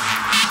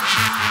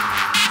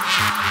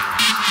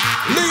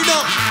 Lean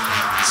up,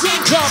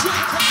 drunk up.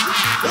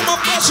 All my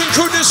buzzing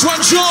crew, this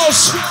one's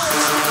yours.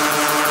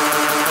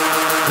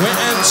 We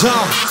enter.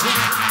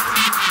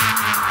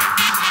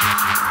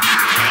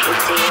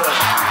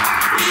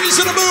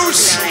 Easy the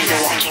moves.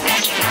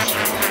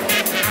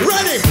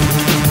 Ready?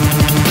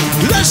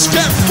 Let's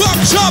get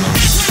fucked up.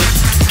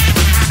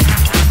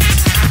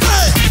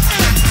 Hey.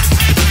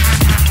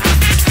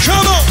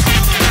 Come on.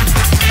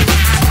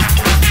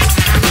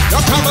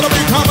 Now come on to me,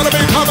 come on to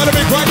me, come on to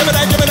me. Give me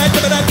that, give me that,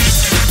 give me that.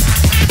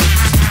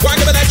 Why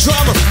give me that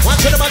drum? One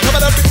to the man, come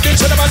on up,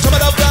 into the man, come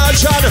on up,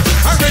 version.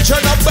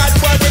 Original bad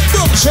boy with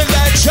boom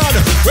selection.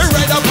 We're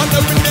right up on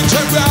the winning to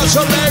rouse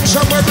your legs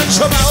and we're in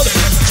some out.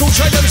 Two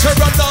giants are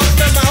run off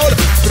them out.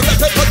 Rep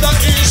it from the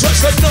east,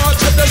 west, the north,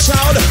 and the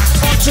south.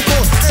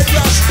 Optical, head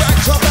rush, back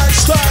to back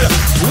style.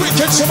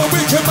 Wicked, some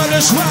wicked man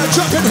is wild,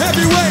 dropping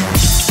heavyweight.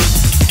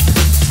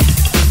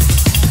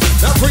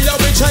 Now free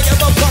up, we take it,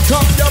 but fuck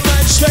up your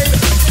mind state.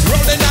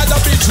 Rolling out the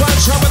beach, one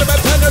shot, and we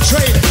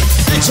penetrate.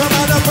 It's a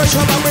man of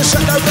pressure, man, we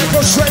set the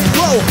record straight.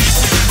 Whoa,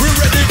 we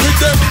ready for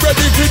them,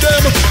 ready for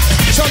them.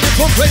 Some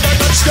people play the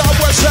non-stop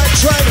West Side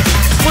trend.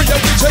 Free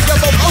up, we take it,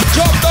 but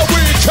fuck up the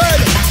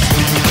weekend.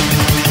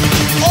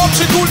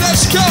 Optical,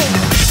 let's go.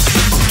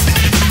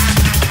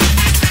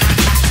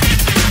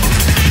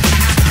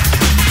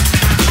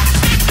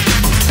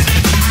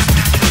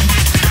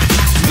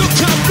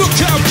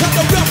 Look out, cut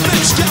the rough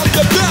legs down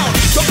the bound,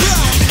 the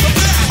bound, the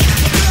bound.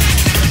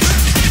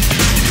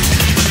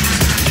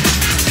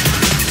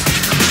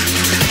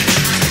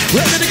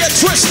 Ready to get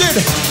twisted.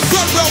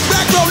 Front row,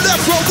 back row,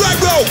 left row, right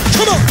row.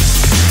 Come on.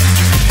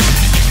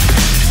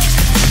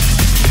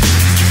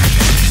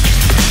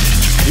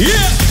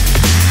 Yeah.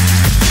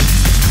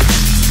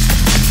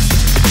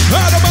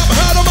 Hard 'em up,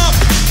 hard 'em up.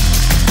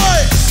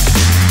 Hey.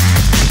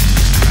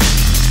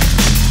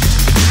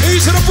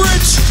 Ease to the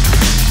bridge.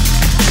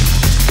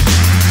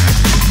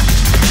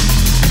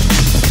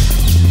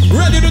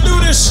 Ready to do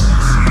this?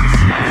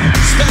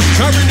 Step,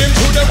 carry them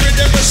to the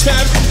rhythm,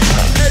 step.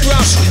 Head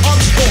rush,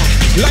 optical,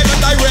 live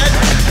and direct.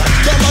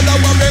 Come on, the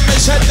woman, they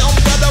said, down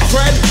by the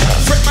friend.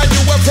 Fred, man,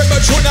 you were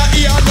premature, now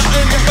he had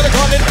nothing, get for the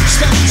calling.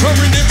 Step,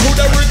 carry them to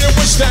the rhythm,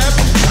 step.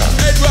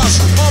 Head rush,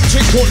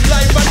 optical,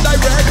 live and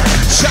direct.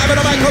 Shabba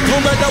the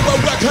microphone, and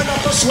we're working up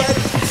the sweat.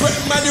 Fred,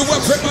 man, you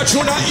were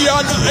premature, now he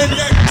had nothing,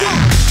 get go.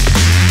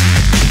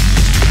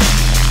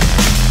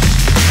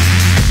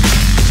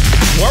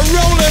 We're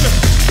rolling.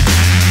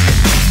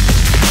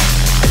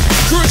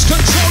 Let's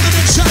control it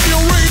inside the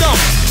arena.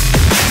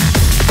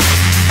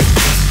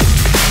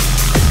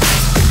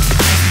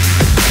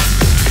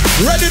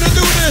 Ready to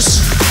do this.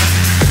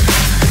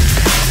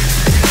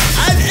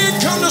 And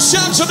in come the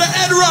sounds of the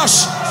Ed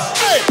Rush.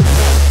 Hey.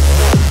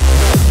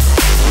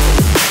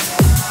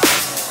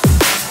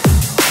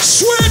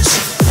 Switch.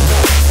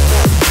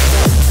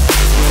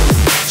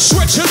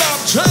 Switch it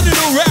up, turn it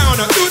around,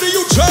 do the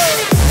U-turn.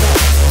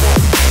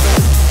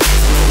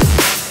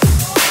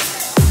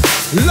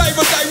 Live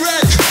and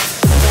direct.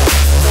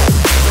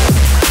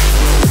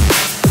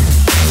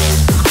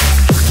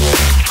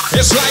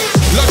 It's like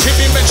logic,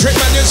 metric,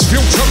 man is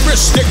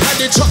futuristic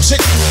and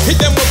toxic.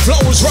 Hit them with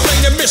flows,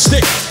 remain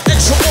mystic.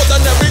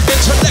 Extraordinary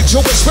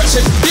intellectual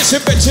expressive. This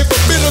inventive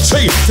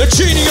ability, the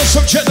genius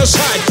of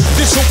genocide.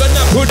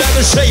 Disorganized, put out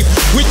of shape.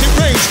 We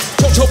derange,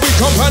 total we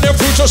compound and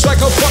fruit just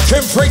like a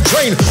fucking freight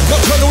train.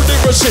 Nocturnal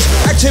lyricist,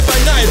 active by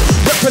night.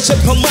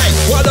 Represent per mic,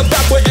 while the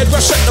bad boy Ed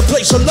Rush set the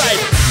place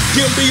alight.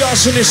 DnB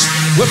arsonist,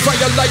 with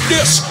fire like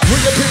this.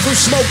 Bring your people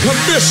smoke and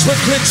mist with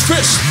clenched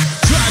fist.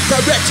 Drive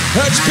direct,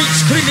 heard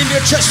speech, cleaning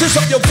your chest. Is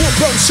up your thought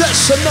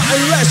process and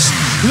nothing less.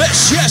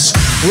 Less, yes.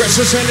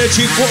 Restless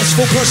energy,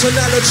 forceful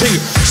personality.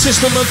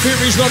 System and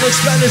theories,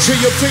 non-explanatory.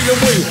 You're feeling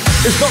weak.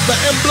 It's not the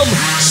emblem,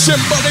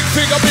 symbolic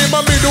figure. Be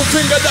my middle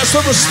finger, that's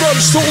the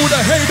response to all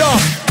the hater.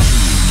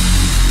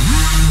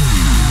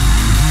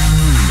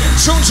 In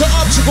tune to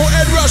Optical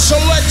Ed Rush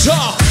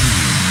Selector.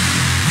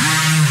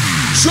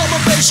 Drum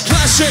and bass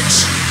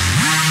classics.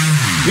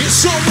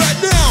 It's on right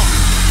now.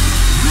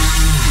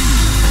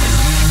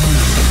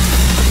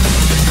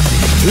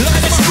 Line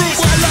them up, rude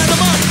boy, line them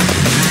up.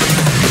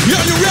 Yo,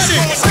 you ready?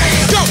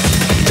 Go,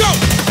 go,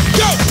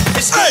 go.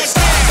 Hey.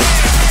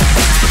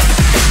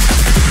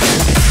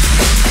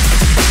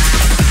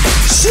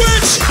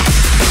 Switch.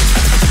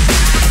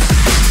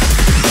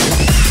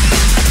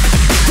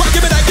 Go on,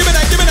 give me that, give me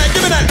that, give me that,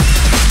 give me that.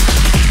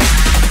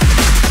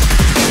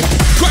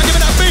 Go on, give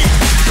me that beat.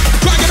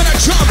 Go on, give me that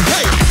drum.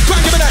 Hey, go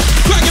on, give me that.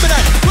 Go on, give me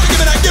that. Go on, give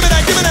me that, give me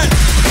that, give me that.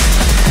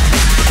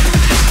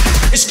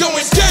 It's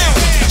going down,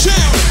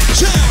 down,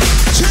 down,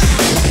 down,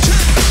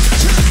 down,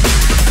 down.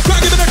 Go on,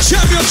 give me that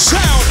champion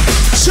sound,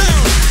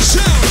 sound,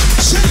 sound,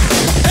 sound.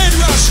 Ed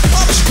Rush,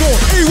 Optical,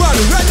 E1.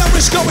 Right now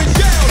it's going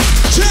down,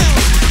 down,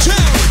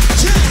 down,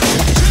 down,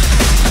 down.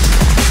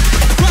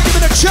 Go on, give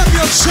me that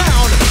champion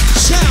sound,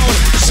 sound,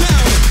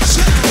 sound,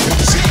 sound,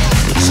 sound.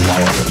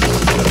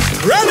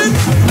 Ready?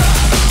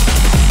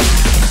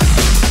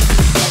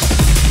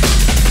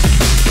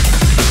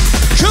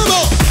 Come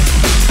on!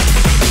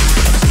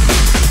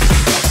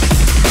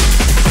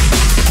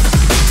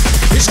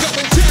 It's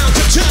going down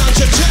to town,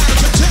 to town,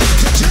 to town,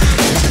 to town.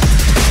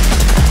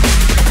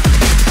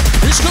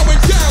 It's going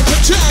down to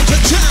town, to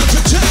town, to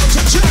town,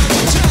 to town,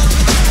 to town,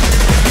 to town.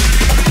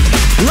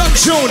 Run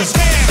tune.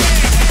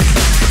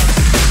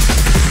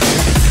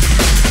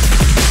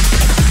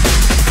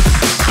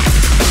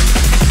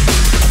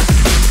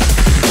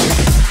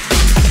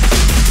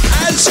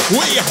 As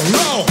we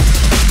roll.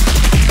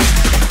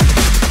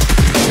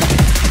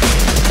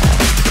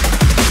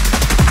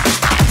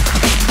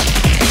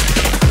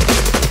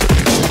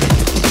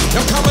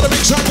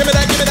 Give me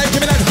that, give me that, give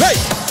me that, hey!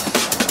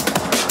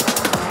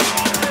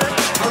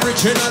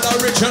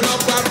 Original,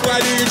 bad boy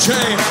DJ.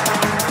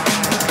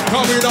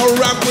 Come we no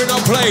rap, we no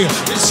play.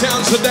 It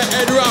sounds of the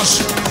Ed Rush.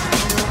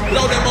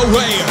 Blow them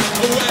away,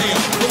 away,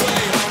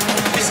 away.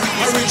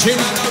 Original,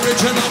 bad boy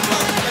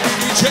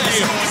DJ.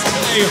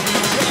 Play,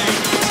 play.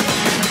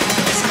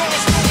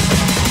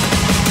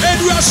 Ed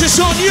Rush is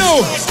on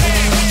you.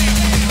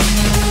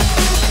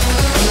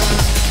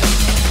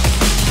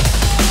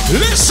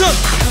 Listen.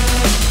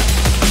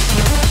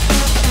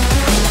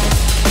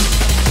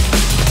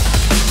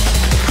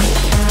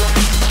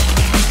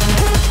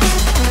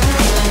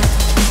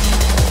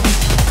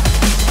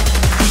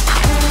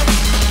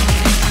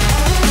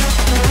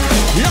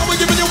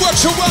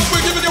 What you want,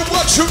 we're giving you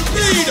what you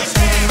need.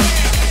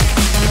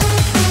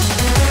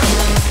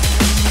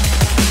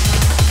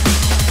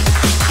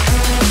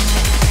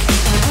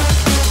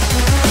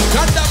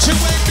 Conducting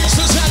wave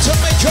business had to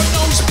make your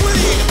nose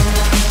bleed.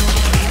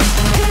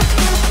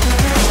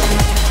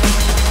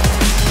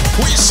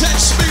 We set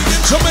speed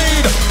into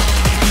mead.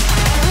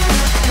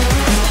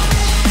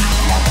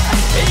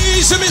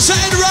 Easy, Mr.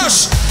 Ed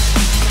Rush.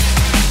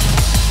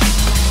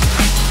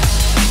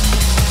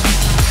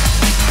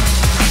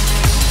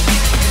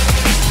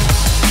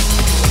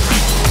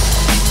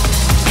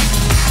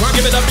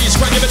 Give it a beat,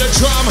 give it a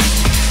drum.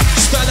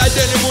 Stand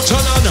identical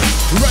turn on.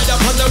 Right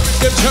up on the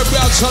rhythm to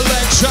round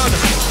selection.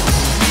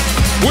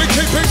 We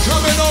keep it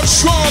coming on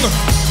strong.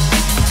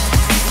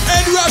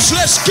 Ed Rush,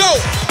 let's go.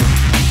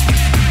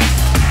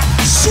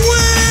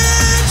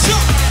 Switch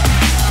up.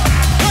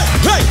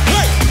 Hey, hey,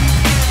 hey.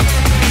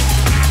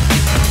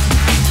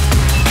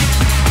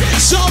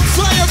 It's on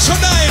fire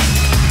tonight.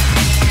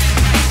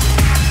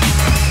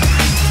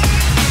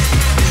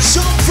 It's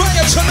on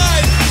fire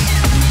tonight.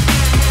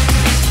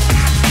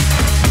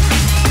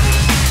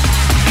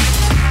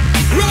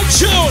 Run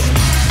tune!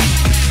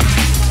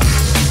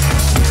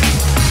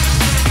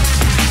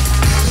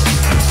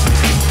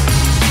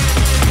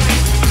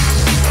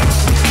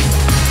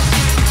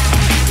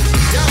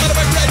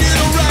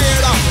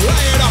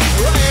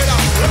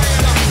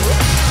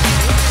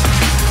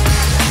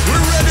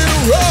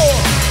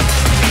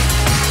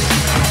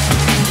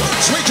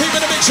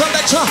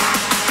 selector.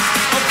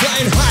 I'm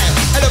flying high,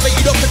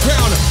 elevated off the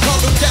ground.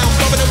 Can't look down,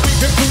 bumping and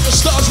weeping through the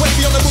stars. Way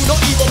beyond the moon, not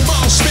even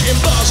Mars, spitting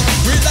bars.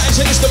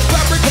 Realizing it's the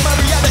fabric of my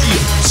reality.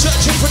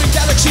 Searching for the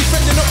galaxy,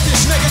 fending off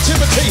this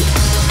negativity.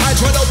 Eyes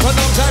wide open,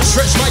 arms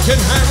outstretched, mic in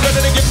hand,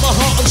 ready to give my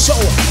heart and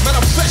soul.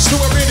 Manifest who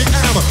I really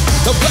am.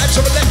 The vibes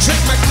are electric,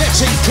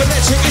 magnetic,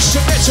 kinetic, it's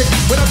genetic.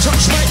 When I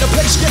touch mic, the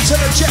place gets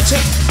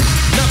energetic.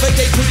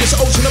 Navigate through this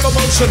ocean of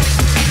emotion.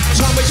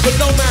 Time waits for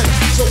no man,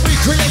 so we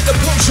create the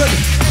potion.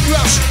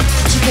 Rush,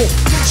 optical,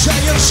 shy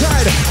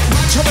inside.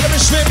 My time on the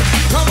slip,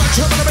 how much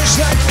time on the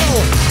slide?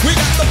 Oh, we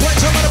got the point,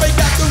 time on the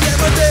got the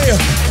remedy.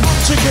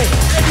 Optical,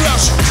 and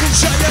rush,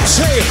 shy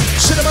inside.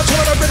 Cinema,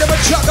 time on the rhythm, and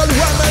juggle,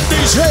 one man,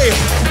 these hey.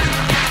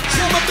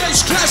 From of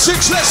these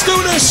classics, let's do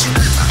this.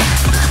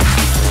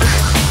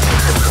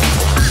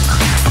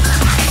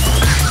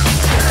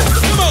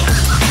 Come on.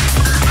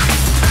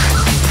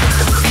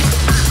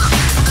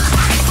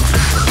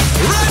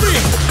 Ready.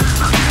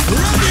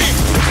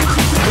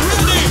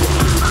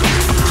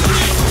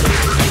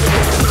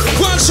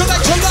 One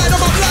selector, light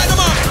them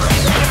up.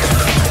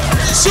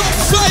 It's on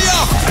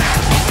fire.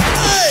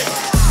 Hey.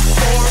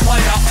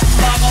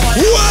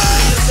 What?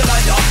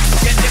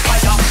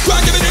 Go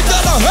on, give me the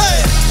dollar, hey.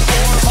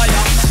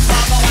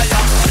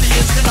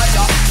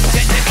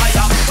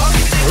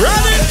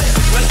 Ready?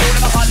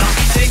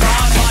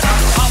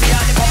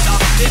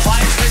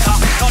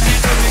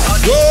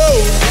 Go.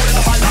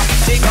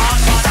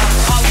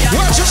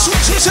 Watch the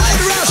switch inside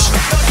the rush.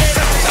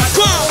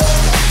 Go on.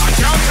 I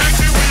can't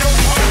take it when you're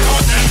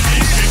on them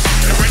easy.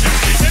 And when you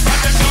see it, but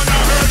them gonna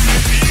hurt me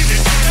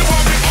feeling. They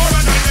want me more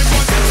than they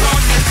want to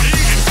start me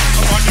feeling.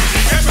 I want to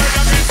see them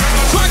murder me.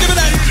 Go on, give me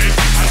that.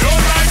 I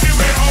don't like the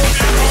way how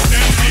they run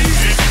them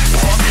easy.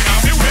 Walking out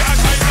the way I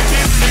try to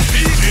get me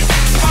feeling.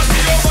 Pass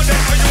me over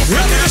there for you.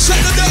 Ready to set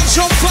the dance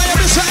on fire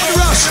beside the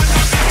rush.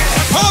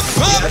 Pop.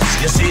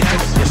 You see it,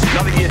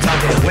 navigate on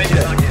it. When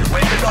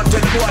you don't tell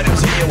the boy them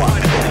see you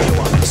want.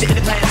 See the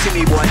time see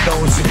me boy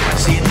don't see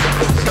it.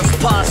 Just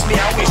pass me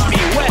and wish me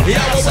well.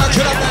 Yeah, we're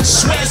working on that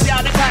sweat. See all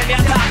the time me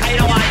attack, I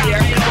don't want to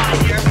hear.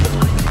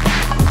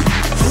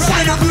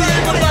 Ready to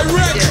blame on my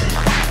wreck.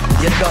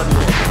 You don't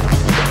know.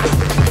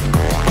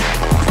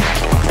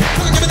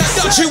 Give me that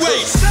Dutchy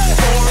way.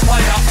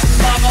 Fire,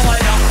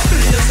 fire,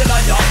 please the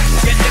liar.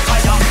 Get the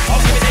fire,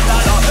 I'll give me the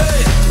dollar.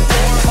 Hey,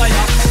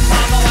 fire,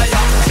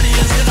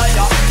 please the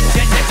liar.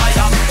 Get the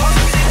fire, I'll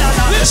give me the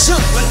dollar.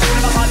 Listen.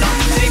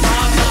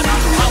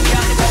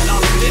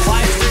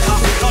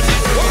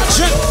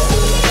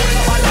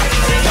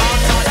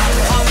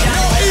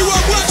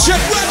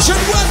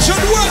 Watch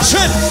it. Watch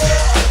it.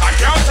 I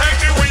can't take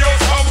the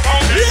wheels off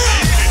on me.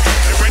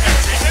 And when you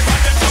see it, but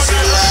them don't see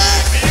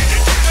it.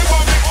 They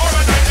want me more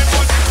than they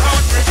want to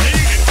start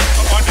repeating.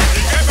 I want to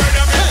see them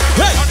murder me.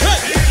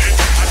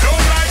 I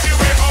don't like the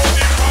way how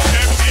they call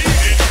them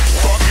feeling.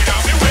 Walking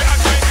out the way I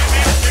try to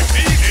get me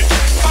feeling.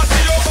 Pass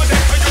me over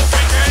there so you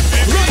can get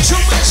me. Run to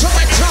my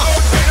selector.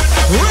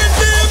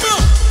 Redeem.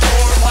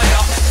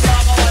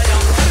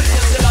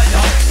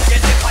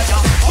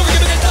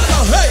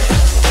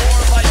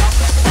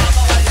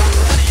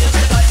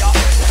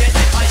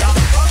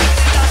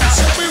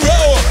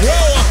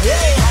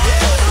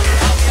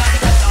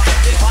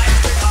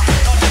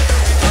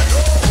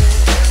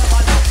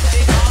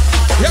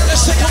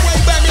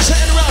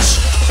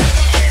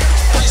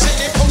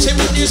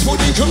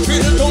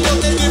 Computer don't know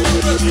they give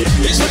it.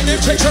 It's when they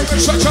take your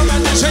construction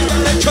and they say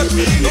that they cut. Don't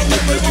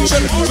let me lose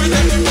it all with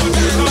them.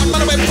 I'm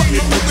gonna be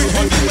fucking moving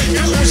heavyweight.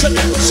 Lose it,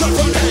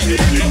 suffer pain.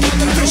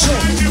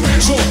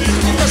 Official,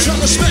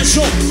 I'm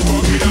special.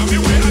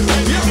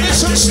 Yeah,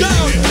 listen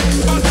down.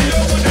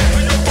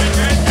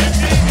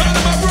 Out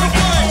of my broke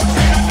mind.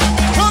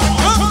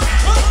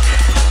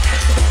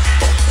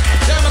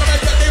 Damn it, I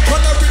got they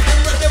put the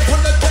rhythm, ready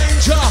for the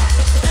danger.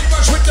 It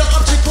rush with the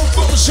optical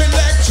boom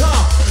selector.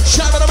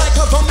 Shout out the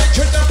microphone,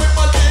 making them with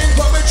my link,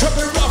 but we drop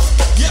it rough.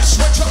 Yes,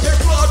 we drop it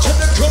raw to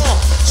the core.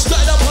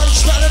 Style up and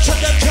style it,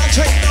 them can't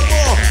take no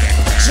more.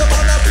 Some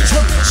on that beach,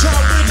 we've been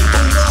shouting in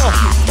the law.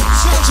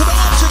 Sound to the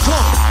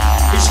optical,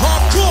 it's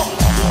hardcore.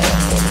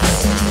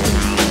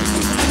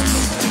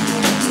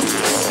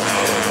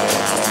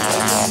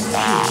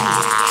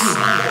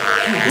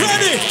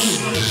 Ready?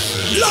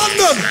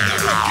 London!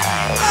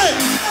 Hey!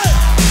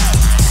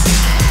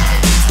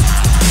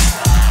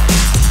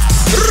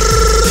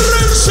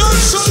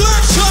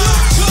 Selection!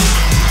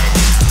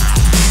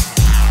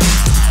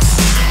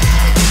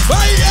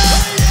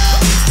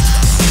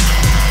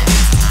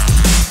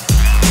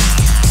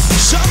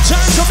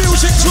 Sometimes the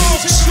music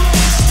talks.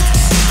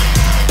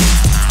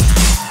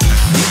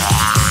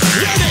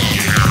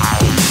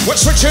 We're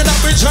switching up,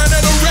 we're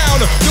turning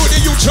around. Do the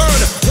U-turn,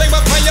 play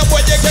my fire,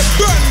 boy, you get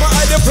burned. My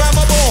eye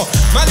flammable.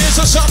 Man is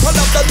a sample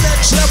of the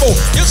next level.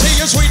 You see,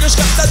 your sweetest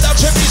got the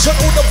Dutch and reason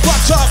on the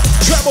butt up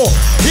treble.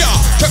 Yeah,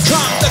 to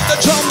come, let the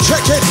drum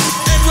check it.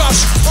 And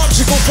rush,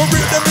 optical for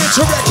real, the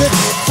meter record.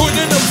 Foot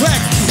in the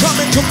back,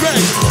 coming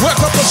correct. Work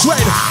up the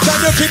sweat, can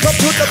you keep up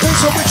to the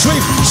pace of which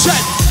we've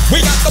set?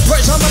 We got the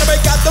price, I'm gonna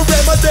make out the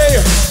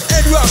remedy.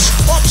 And Rush,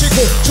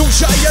 Optical, too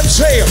shy and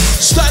say.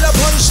 Style up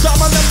on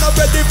stamina, I'm not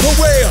ready for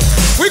wear.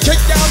 We kick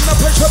down the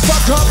pressure,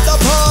 fuck up the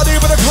party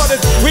with a cotton.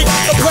 We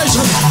got the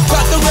pressure,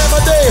 got the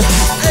remedy.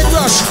 And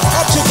Rush,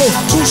 Optical,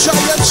 too shy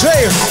and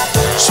say.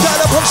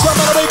 Style up on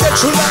stamina, we get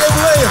you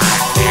lively.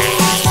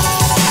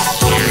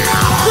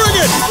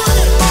 Bring it!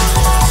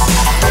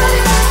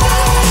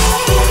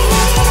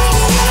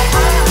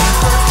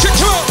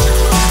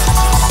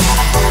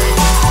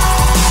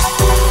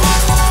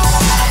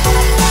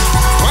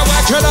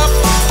 It up.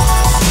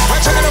 I'm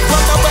taking it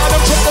from the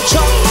bottom to the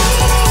top.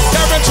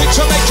 Guaranteed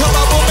to make a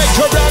bubble, make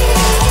a rap.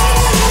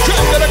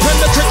 Crème de la crème,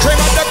 the cream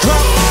of the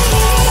crop.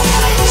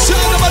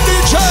 Sound of a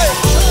DJ.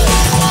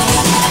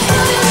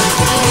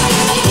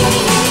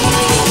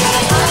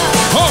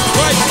 Oh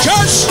my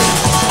gosh.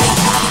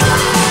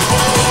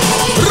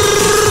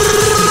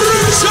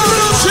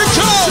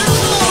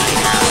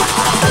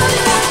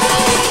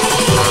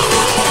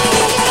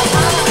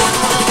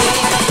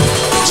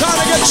 Time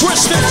to get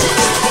twisted.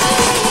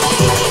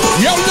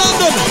 Yo,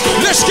 London,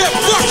 let's get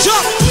fucked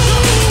up!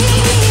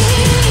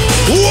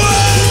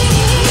 What?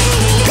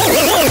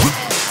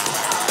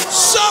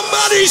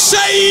 Somebody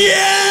say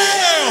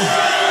yeah!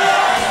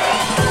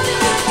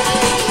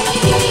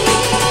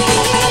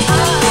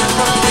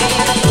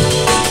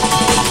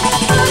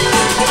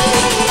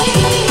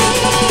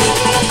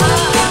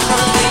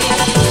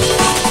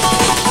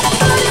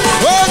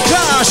 Oh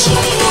gosh!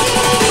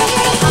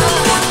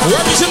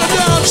 Ready to the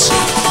dance?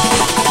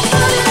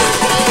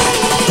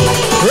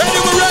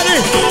 Ready, we're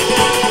ready.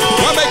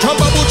 I make a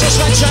bubble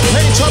just like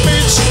champagne to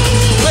beats.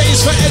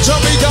 Plays for edge on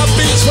me, got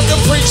beats for the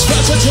freaks,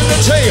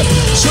 versatility.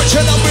 Switch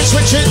it up and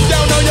switch it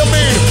down on your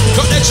mean.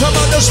 Got extra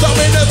amount of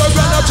stamina, never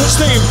run out of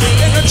steam.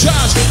 In the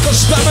jazz, got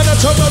stamina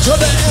to go to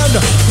the end.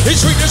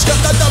 Each week has got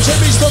the dubs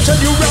and beats, don't tell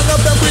you run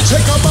up, then we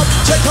take them up,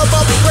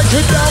 break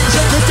it down,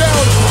 take it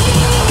down.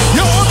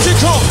 Yo,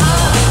 Optical,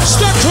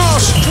 step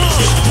cross.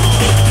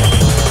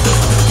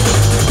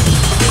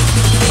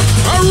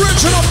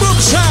 Original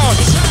boom sound.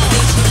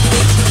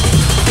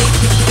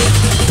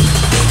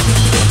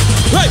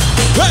 Hey,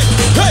 hey,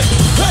 hey,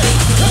 hey,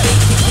 hey.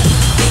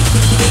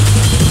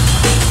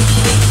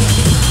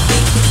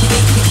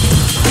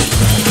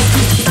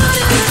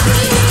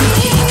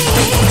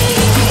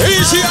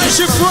 Easy as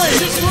you free.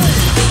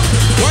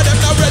 Why them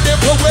not ready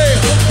for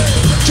wear?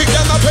 Kick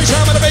down my place,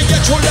 I'm gonna make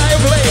it too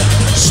lively.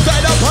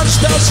 Style up on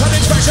style,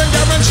 satisfaction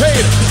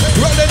guaranteed.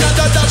 Rolling on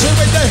the dancing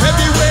with the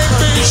heavyweight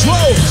beats.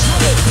 Whoa.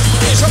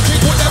 It's up to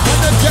put that on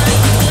the game.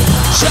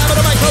 Slam on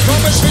the microphone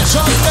and spits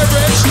on the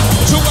lyrics.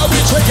 To what we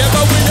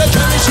together with the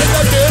chemistry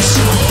of this.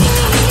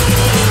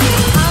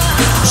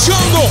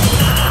 Jungle.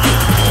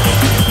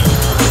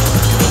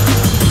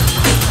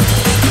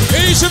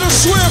 Easy to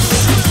Swift.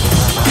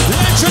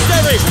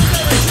 Legendary.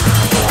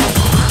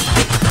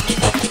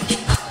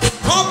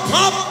 Pop,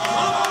 pop.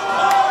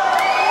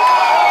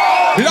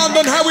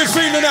 London, how we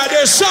feeling out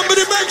there?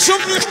 Somebody make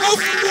some noise.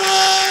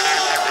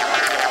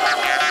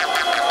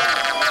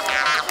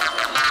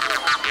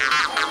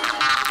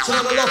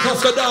 Time to lock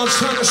off the dance,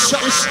 time to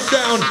shut this shit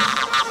down.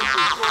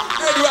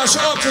 Eddie Rush,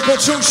 Optical,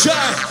 too shy.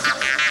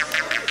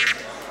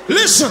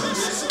 Listen.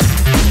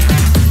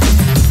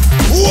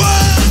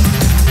 What?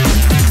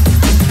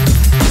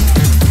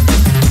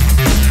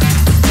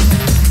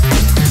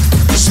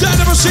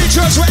 Standard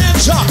procedure as we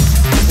enter.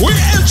 We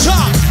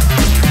enter.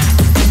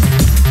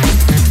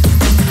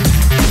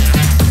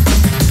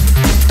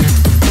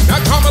 Now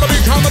come to be,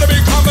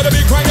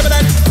 crank of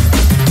that.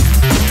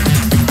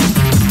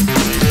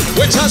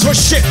 When times were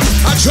shit,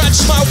 I tried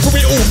to smile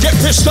through it all. Get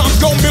pissed off,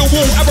 go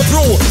Millwall, have a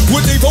brawl.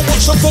 Wouldn't even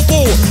watch the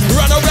football.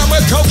 Run around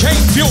with cocaine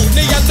fuel.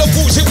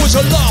 Neanderthals, it was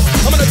a laugh.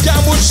 I'm on a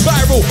downward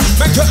spiral.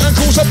 Man curtain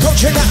calls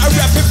approaching at a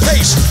rapid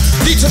pace.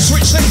 Need to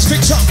switch things,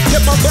 fix up,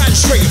 get my band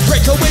straight.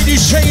 Break away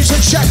these chains and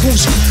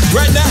shackles.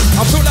 Right now,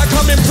 I feel like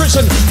I'm in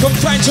prison.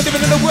 Confined to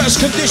living in the worst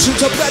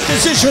conditions of bad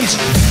decisions.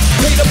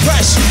 Pay the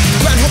price,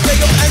 grand whole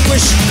day of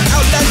anguish.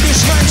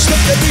 Outlandish minds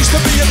think that needs to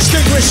be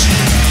extinguished.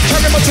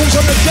 Carry my tools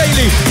on the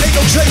daily, ain't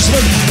no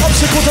tradesman.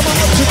 Obstacle to my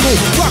optical,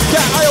 fuck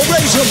that, I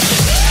erase them.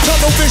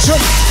 Tunnel vision,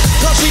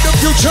 can't see the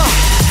future.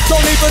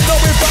 Don't even know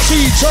if I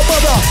see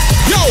tomorrow.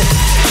 Yo,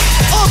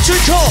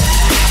 Optical,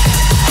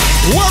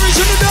 worries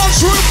in the dance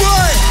room,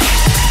 boy.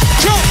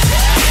 Come.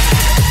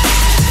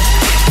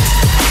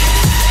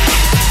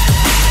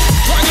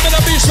 Try and give me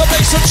the beats, the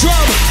bass and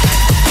drum.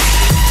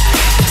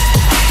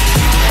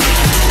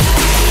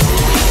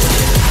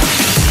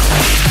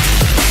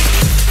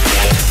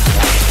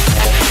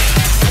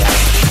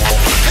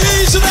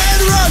 Easy the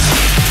head rush.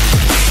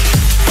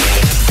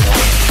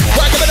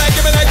 Why give me that,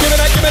 give me that, give me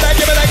that, give me that,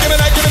 give me that, give me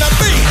that, give me that.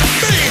 Beat,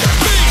 beat,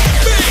 beat,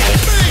 beat,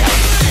 beat.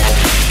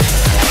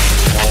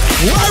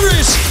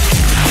 Worries.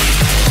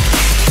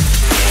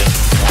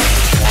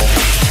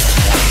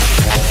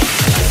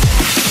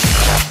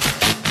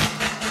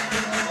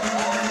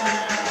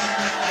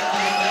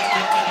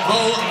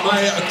 Oh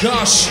my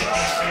gosh.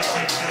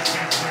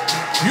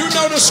 You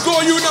know the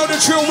score, you know the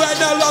drill right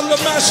now, London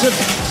Massive.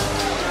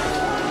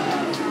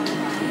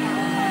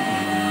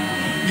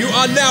 You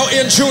are now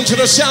in tune to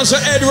the sounds of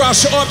Ed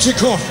Rush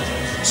Optical.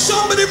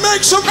 Somebody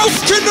make some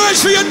fucking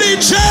noise for your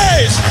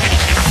DJs!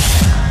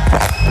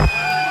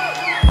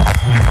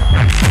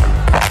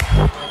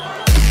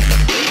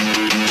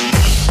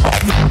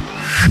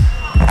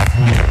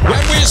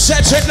 When we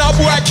set it up,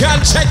 we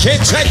can take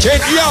it,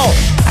 yo!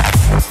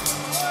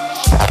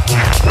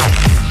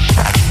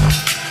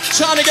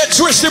 Time to get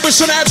twisted with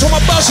some ads on my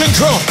buzzing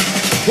crew.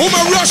 All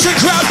my Russian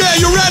crowd there,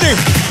 you ready?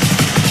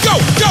 Go,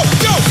 go,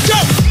 go, go!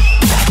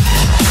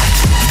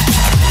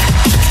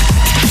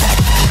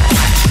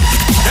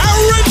 Now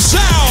rip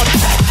sound!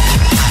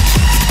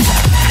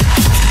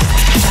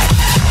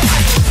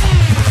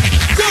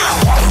 Go!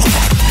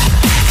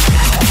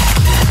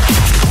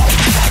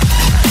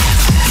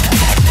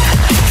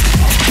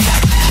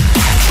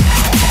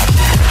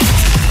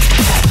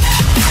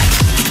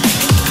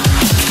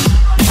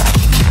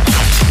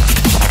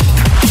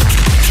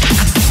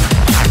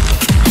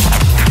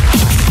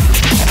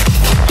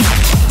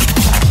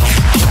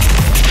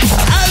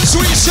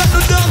 Set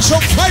the dance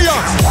on fire!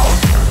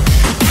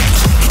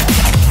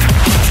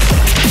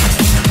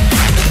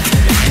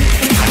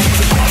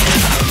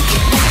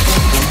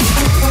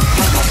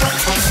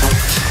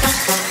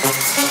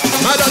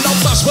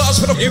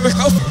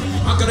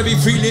 I'm gonna be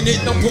feeling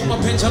it, don't put my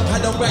pens up, I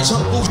don't write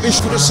some bullshit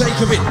for the sake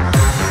of it.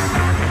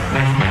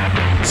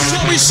 So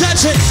we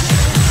set it.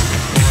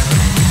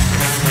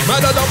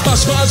 Man, I don't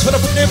bust bars for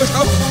the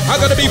I'm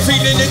gonna be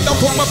feeling it, don't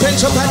put my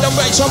pens up, I don't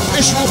write some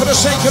bullshit for the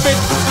sake of it.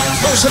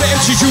 Most of the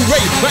MCs you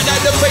rate, right now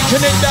they're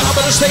faking it. Now I'm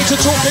on the stage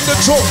and talking the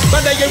talk,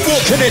 man, they ain't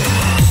walking it.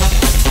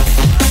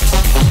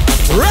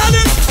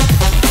 Running!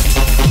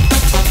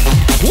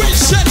 We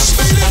set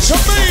speed into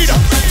mead.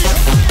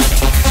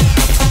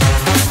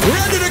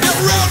 Ready to get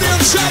rowdy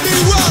and shiny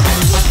run.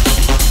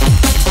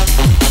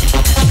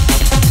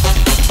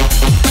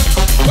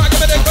 Back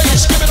up in that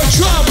bass, give it a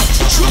drum.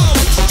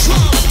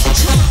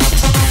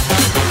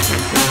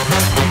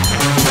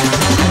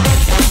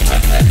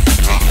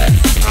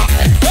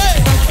 Hey!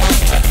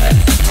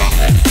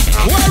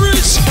 Where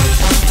is?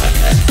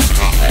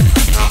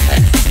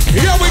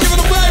 Yeah, we give it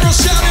a viral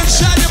sound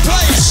inside your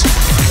place.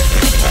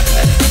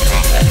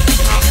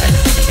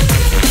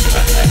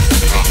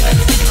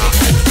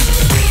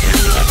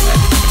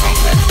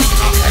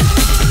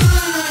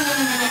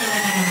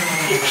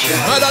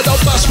 I don't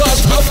bust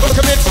bars,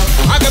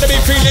 I'm gonna be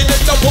feeling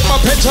it, don't put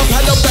my pens up, I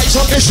don't write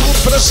some issue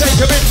for the sake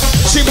of it.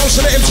 See most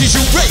of the MCs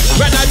you rate,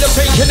 right now they're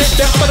faking it.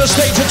 They're up on the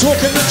stage and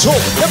talking the talk,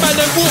 the man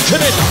they're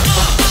walking it.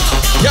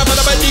 Yeah, but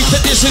I believe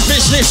that this is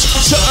business.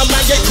 Certain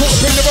man get caught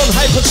up in their own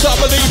hype and start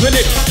believing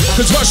it.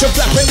 Cause once you're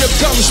flapping your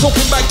gums,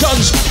 talking about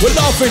guns, we're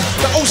laughing.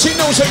 The OC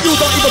knows that you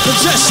don't even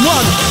possess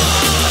one.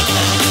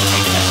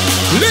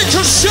 Lick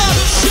a shot.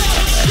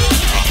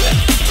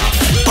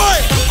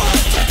 Oi!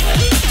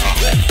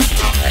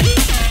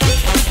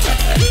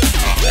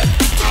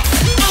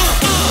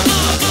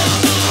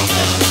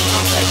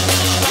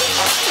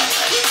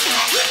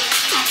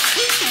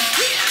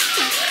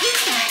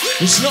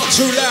 It's not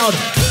too loud.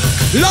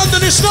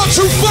 London, it's not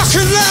too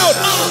fucking loud.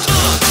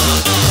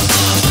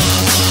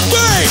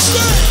 Bass.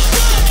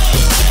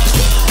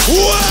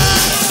 What?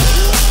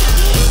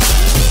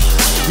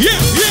 Yeah.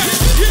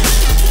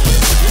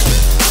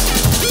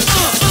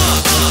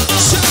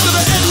 Sound of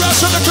the end rush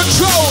on the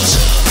controls.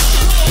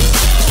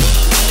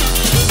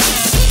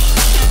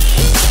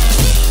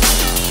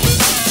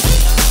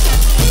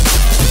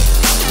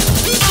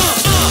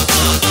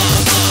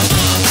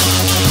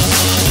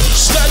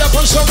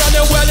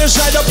 Surrounded well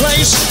inside the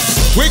place.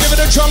 We give it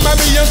a drum, man,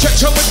 we inject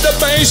them with the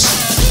bass.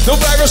 No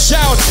virus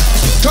sound,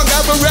 can't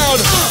gather around.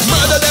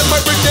 Murder them,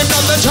 I bring them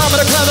down, the time of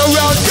the clown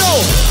around.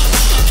 Yo,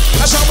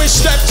 that's how we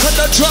step to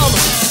the drum.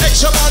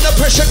 X amount of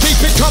pressure,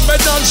 keep it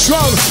coming on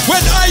strong.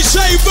 When I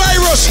say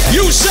virus,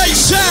 you say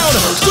sound.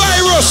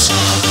 Virus.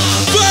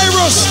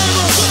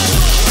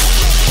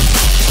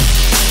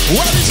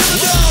 What is it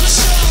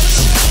dance?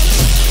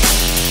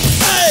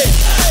 Hey.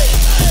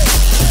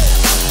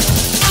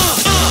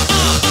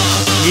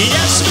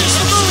 Yes,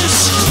 Mr.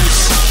 Lewis.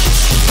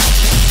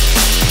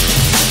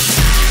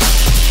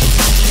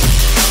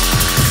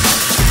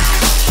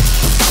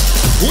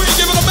 We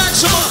give it a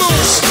maximum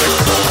boost.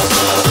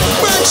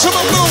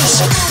 Maximum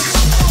boost.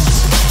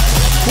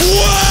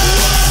 What?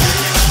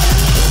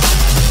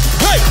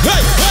 Hey.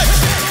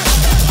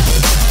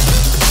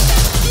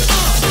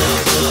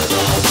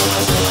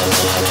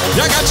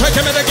 You got to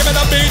give it a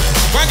beat.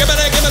 Give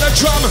it a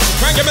drum.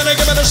 Give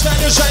it a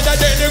stand inside that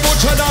day, go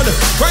turn on.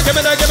 Give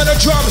it a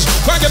drums.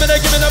 Give it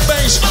a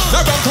bass.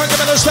 Now run,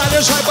 give it a stand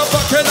inside, but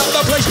fucking up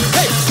the place.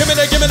 Hey, give it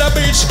a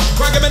beats.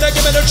 Give it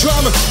a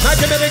drum. Now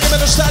give it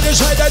a stand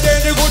inside that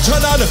day, go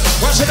turn on.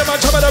 Once in the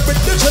top of the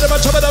rhythm, to the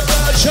top of the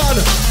version.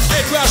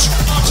 Ed Rush,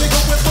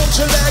 Optical with bumps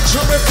and legs,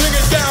 and we bring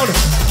it down.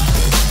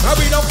 Now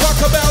we don't fuck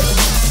about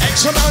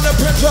X amount of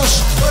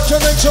printers, but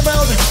your links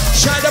around.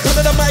 Shine up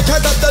under the mic,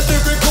 I got the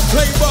lyrical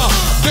flavor.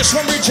 This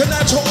one reaching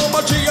out to all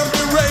my DnB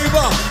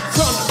raver.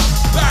 Front,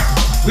 back,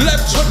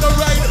 left to the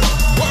right.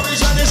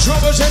 Worries and his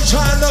troubles in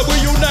time that we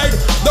unite.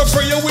 The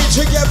three of we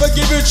together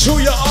give it to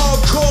you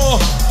hardcore.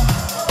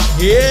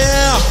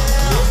 Yeah.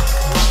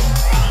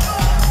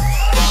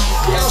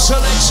 Yeah,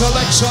 select.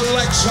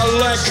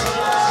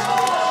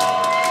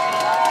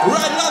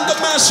 Right, London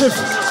Massive.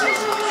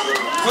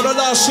 For the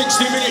last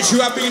 60 minutes, you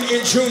have been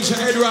in tune to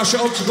Ed Rush,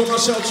 Optical,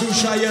 myself, Too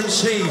Shy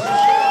MC.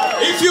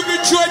 If you've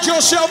enjoyed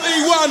yourself,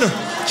 E1,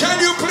 can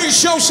you please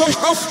show some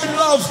fucking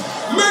love?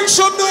 Make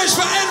some noise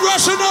for Ed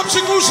Rush and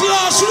Optical's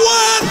last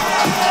one.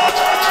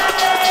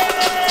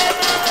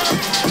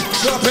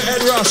 Drop it,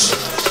 Ed Rush.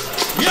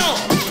 Yo.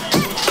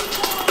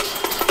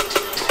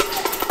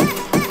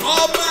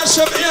 All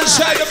Massive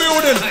inside the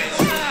building.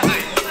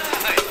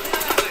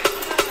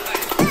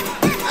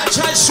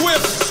 Tight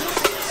Swift,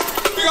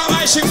 we got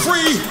Icing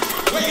Free,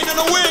 waiting in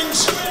the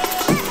wings,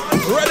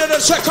 ready to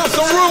check off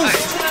the roof.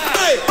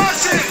 Hey!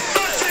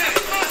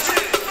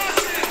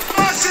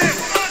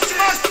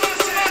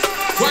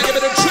 Why give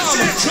it a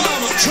drama.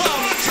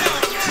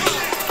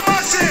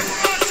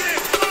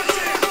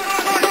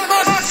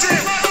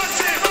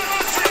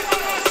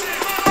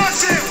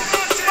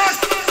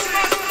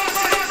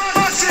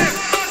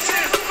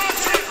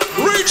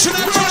 Reaching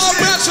out to our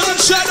massive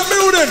inside the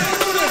building.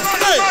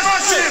 Hey!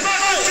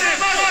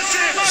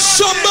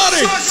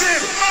 Somebody,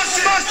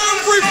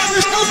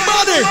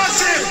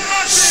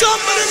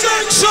 somebody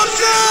make some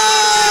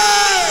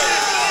noise!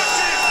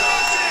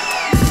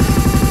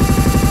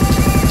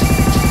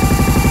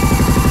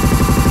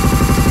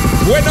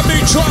 When the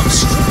beat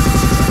drops,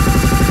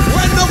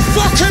 when the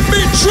fucking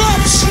beat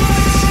drops,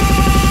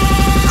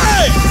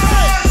 hey!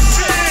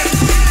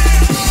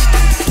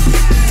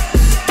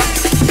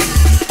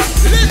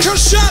 Liquor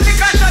shot,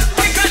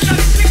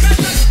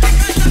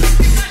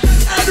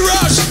 and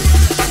Rush.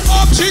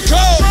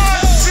 Optical.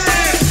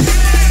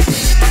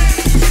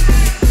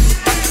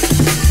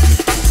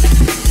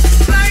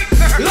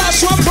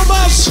 Last one from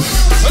us.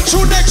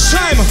 Until next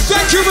time.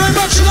 Thank you very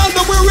much,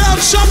 London. We're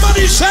around.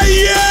 Somebody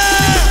say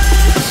yeah.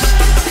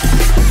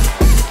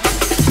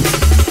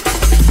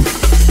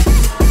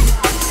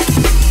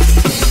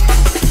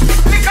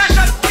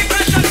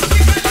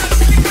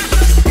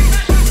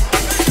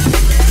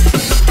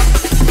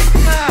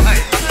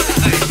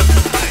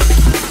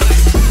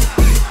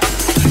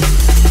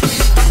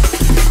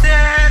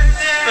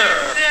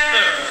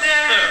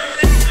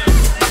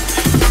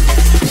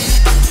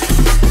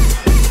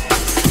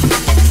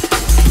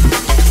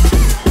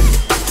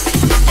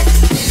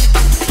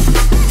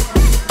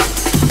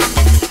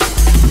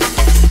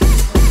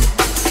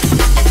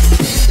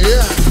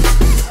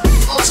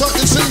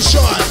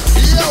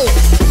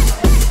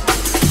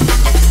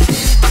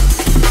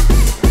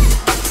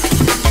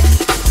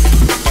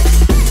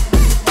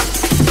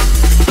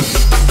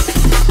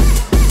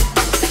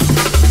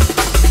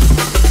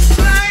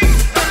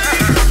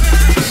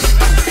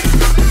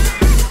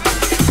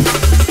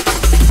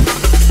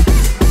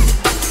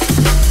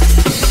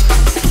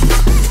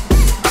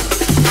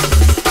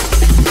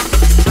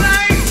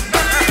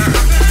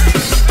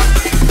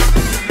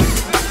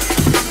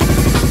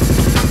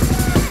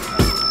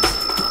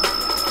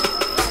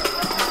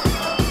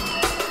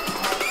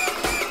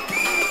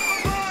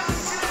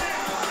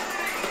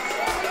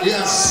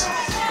 Yes.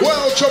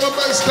 Well, drum and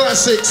bass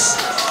classics.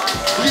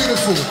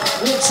 Beautiful.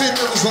 Walked in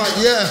and was like,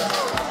 yeah.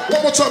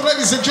 One more time,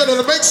 ladies and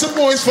gentlemen, make some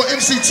noise for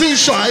MC Too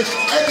Shy,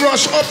 Ed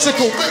Rush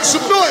Optical. Make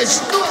some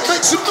noise.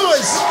 Make some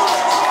noise.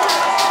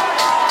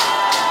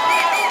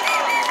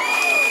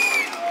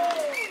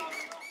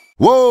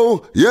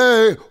 Whoa,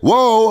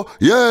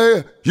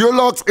 yeah, you're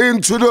locked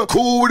into the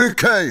Kool with a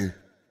K.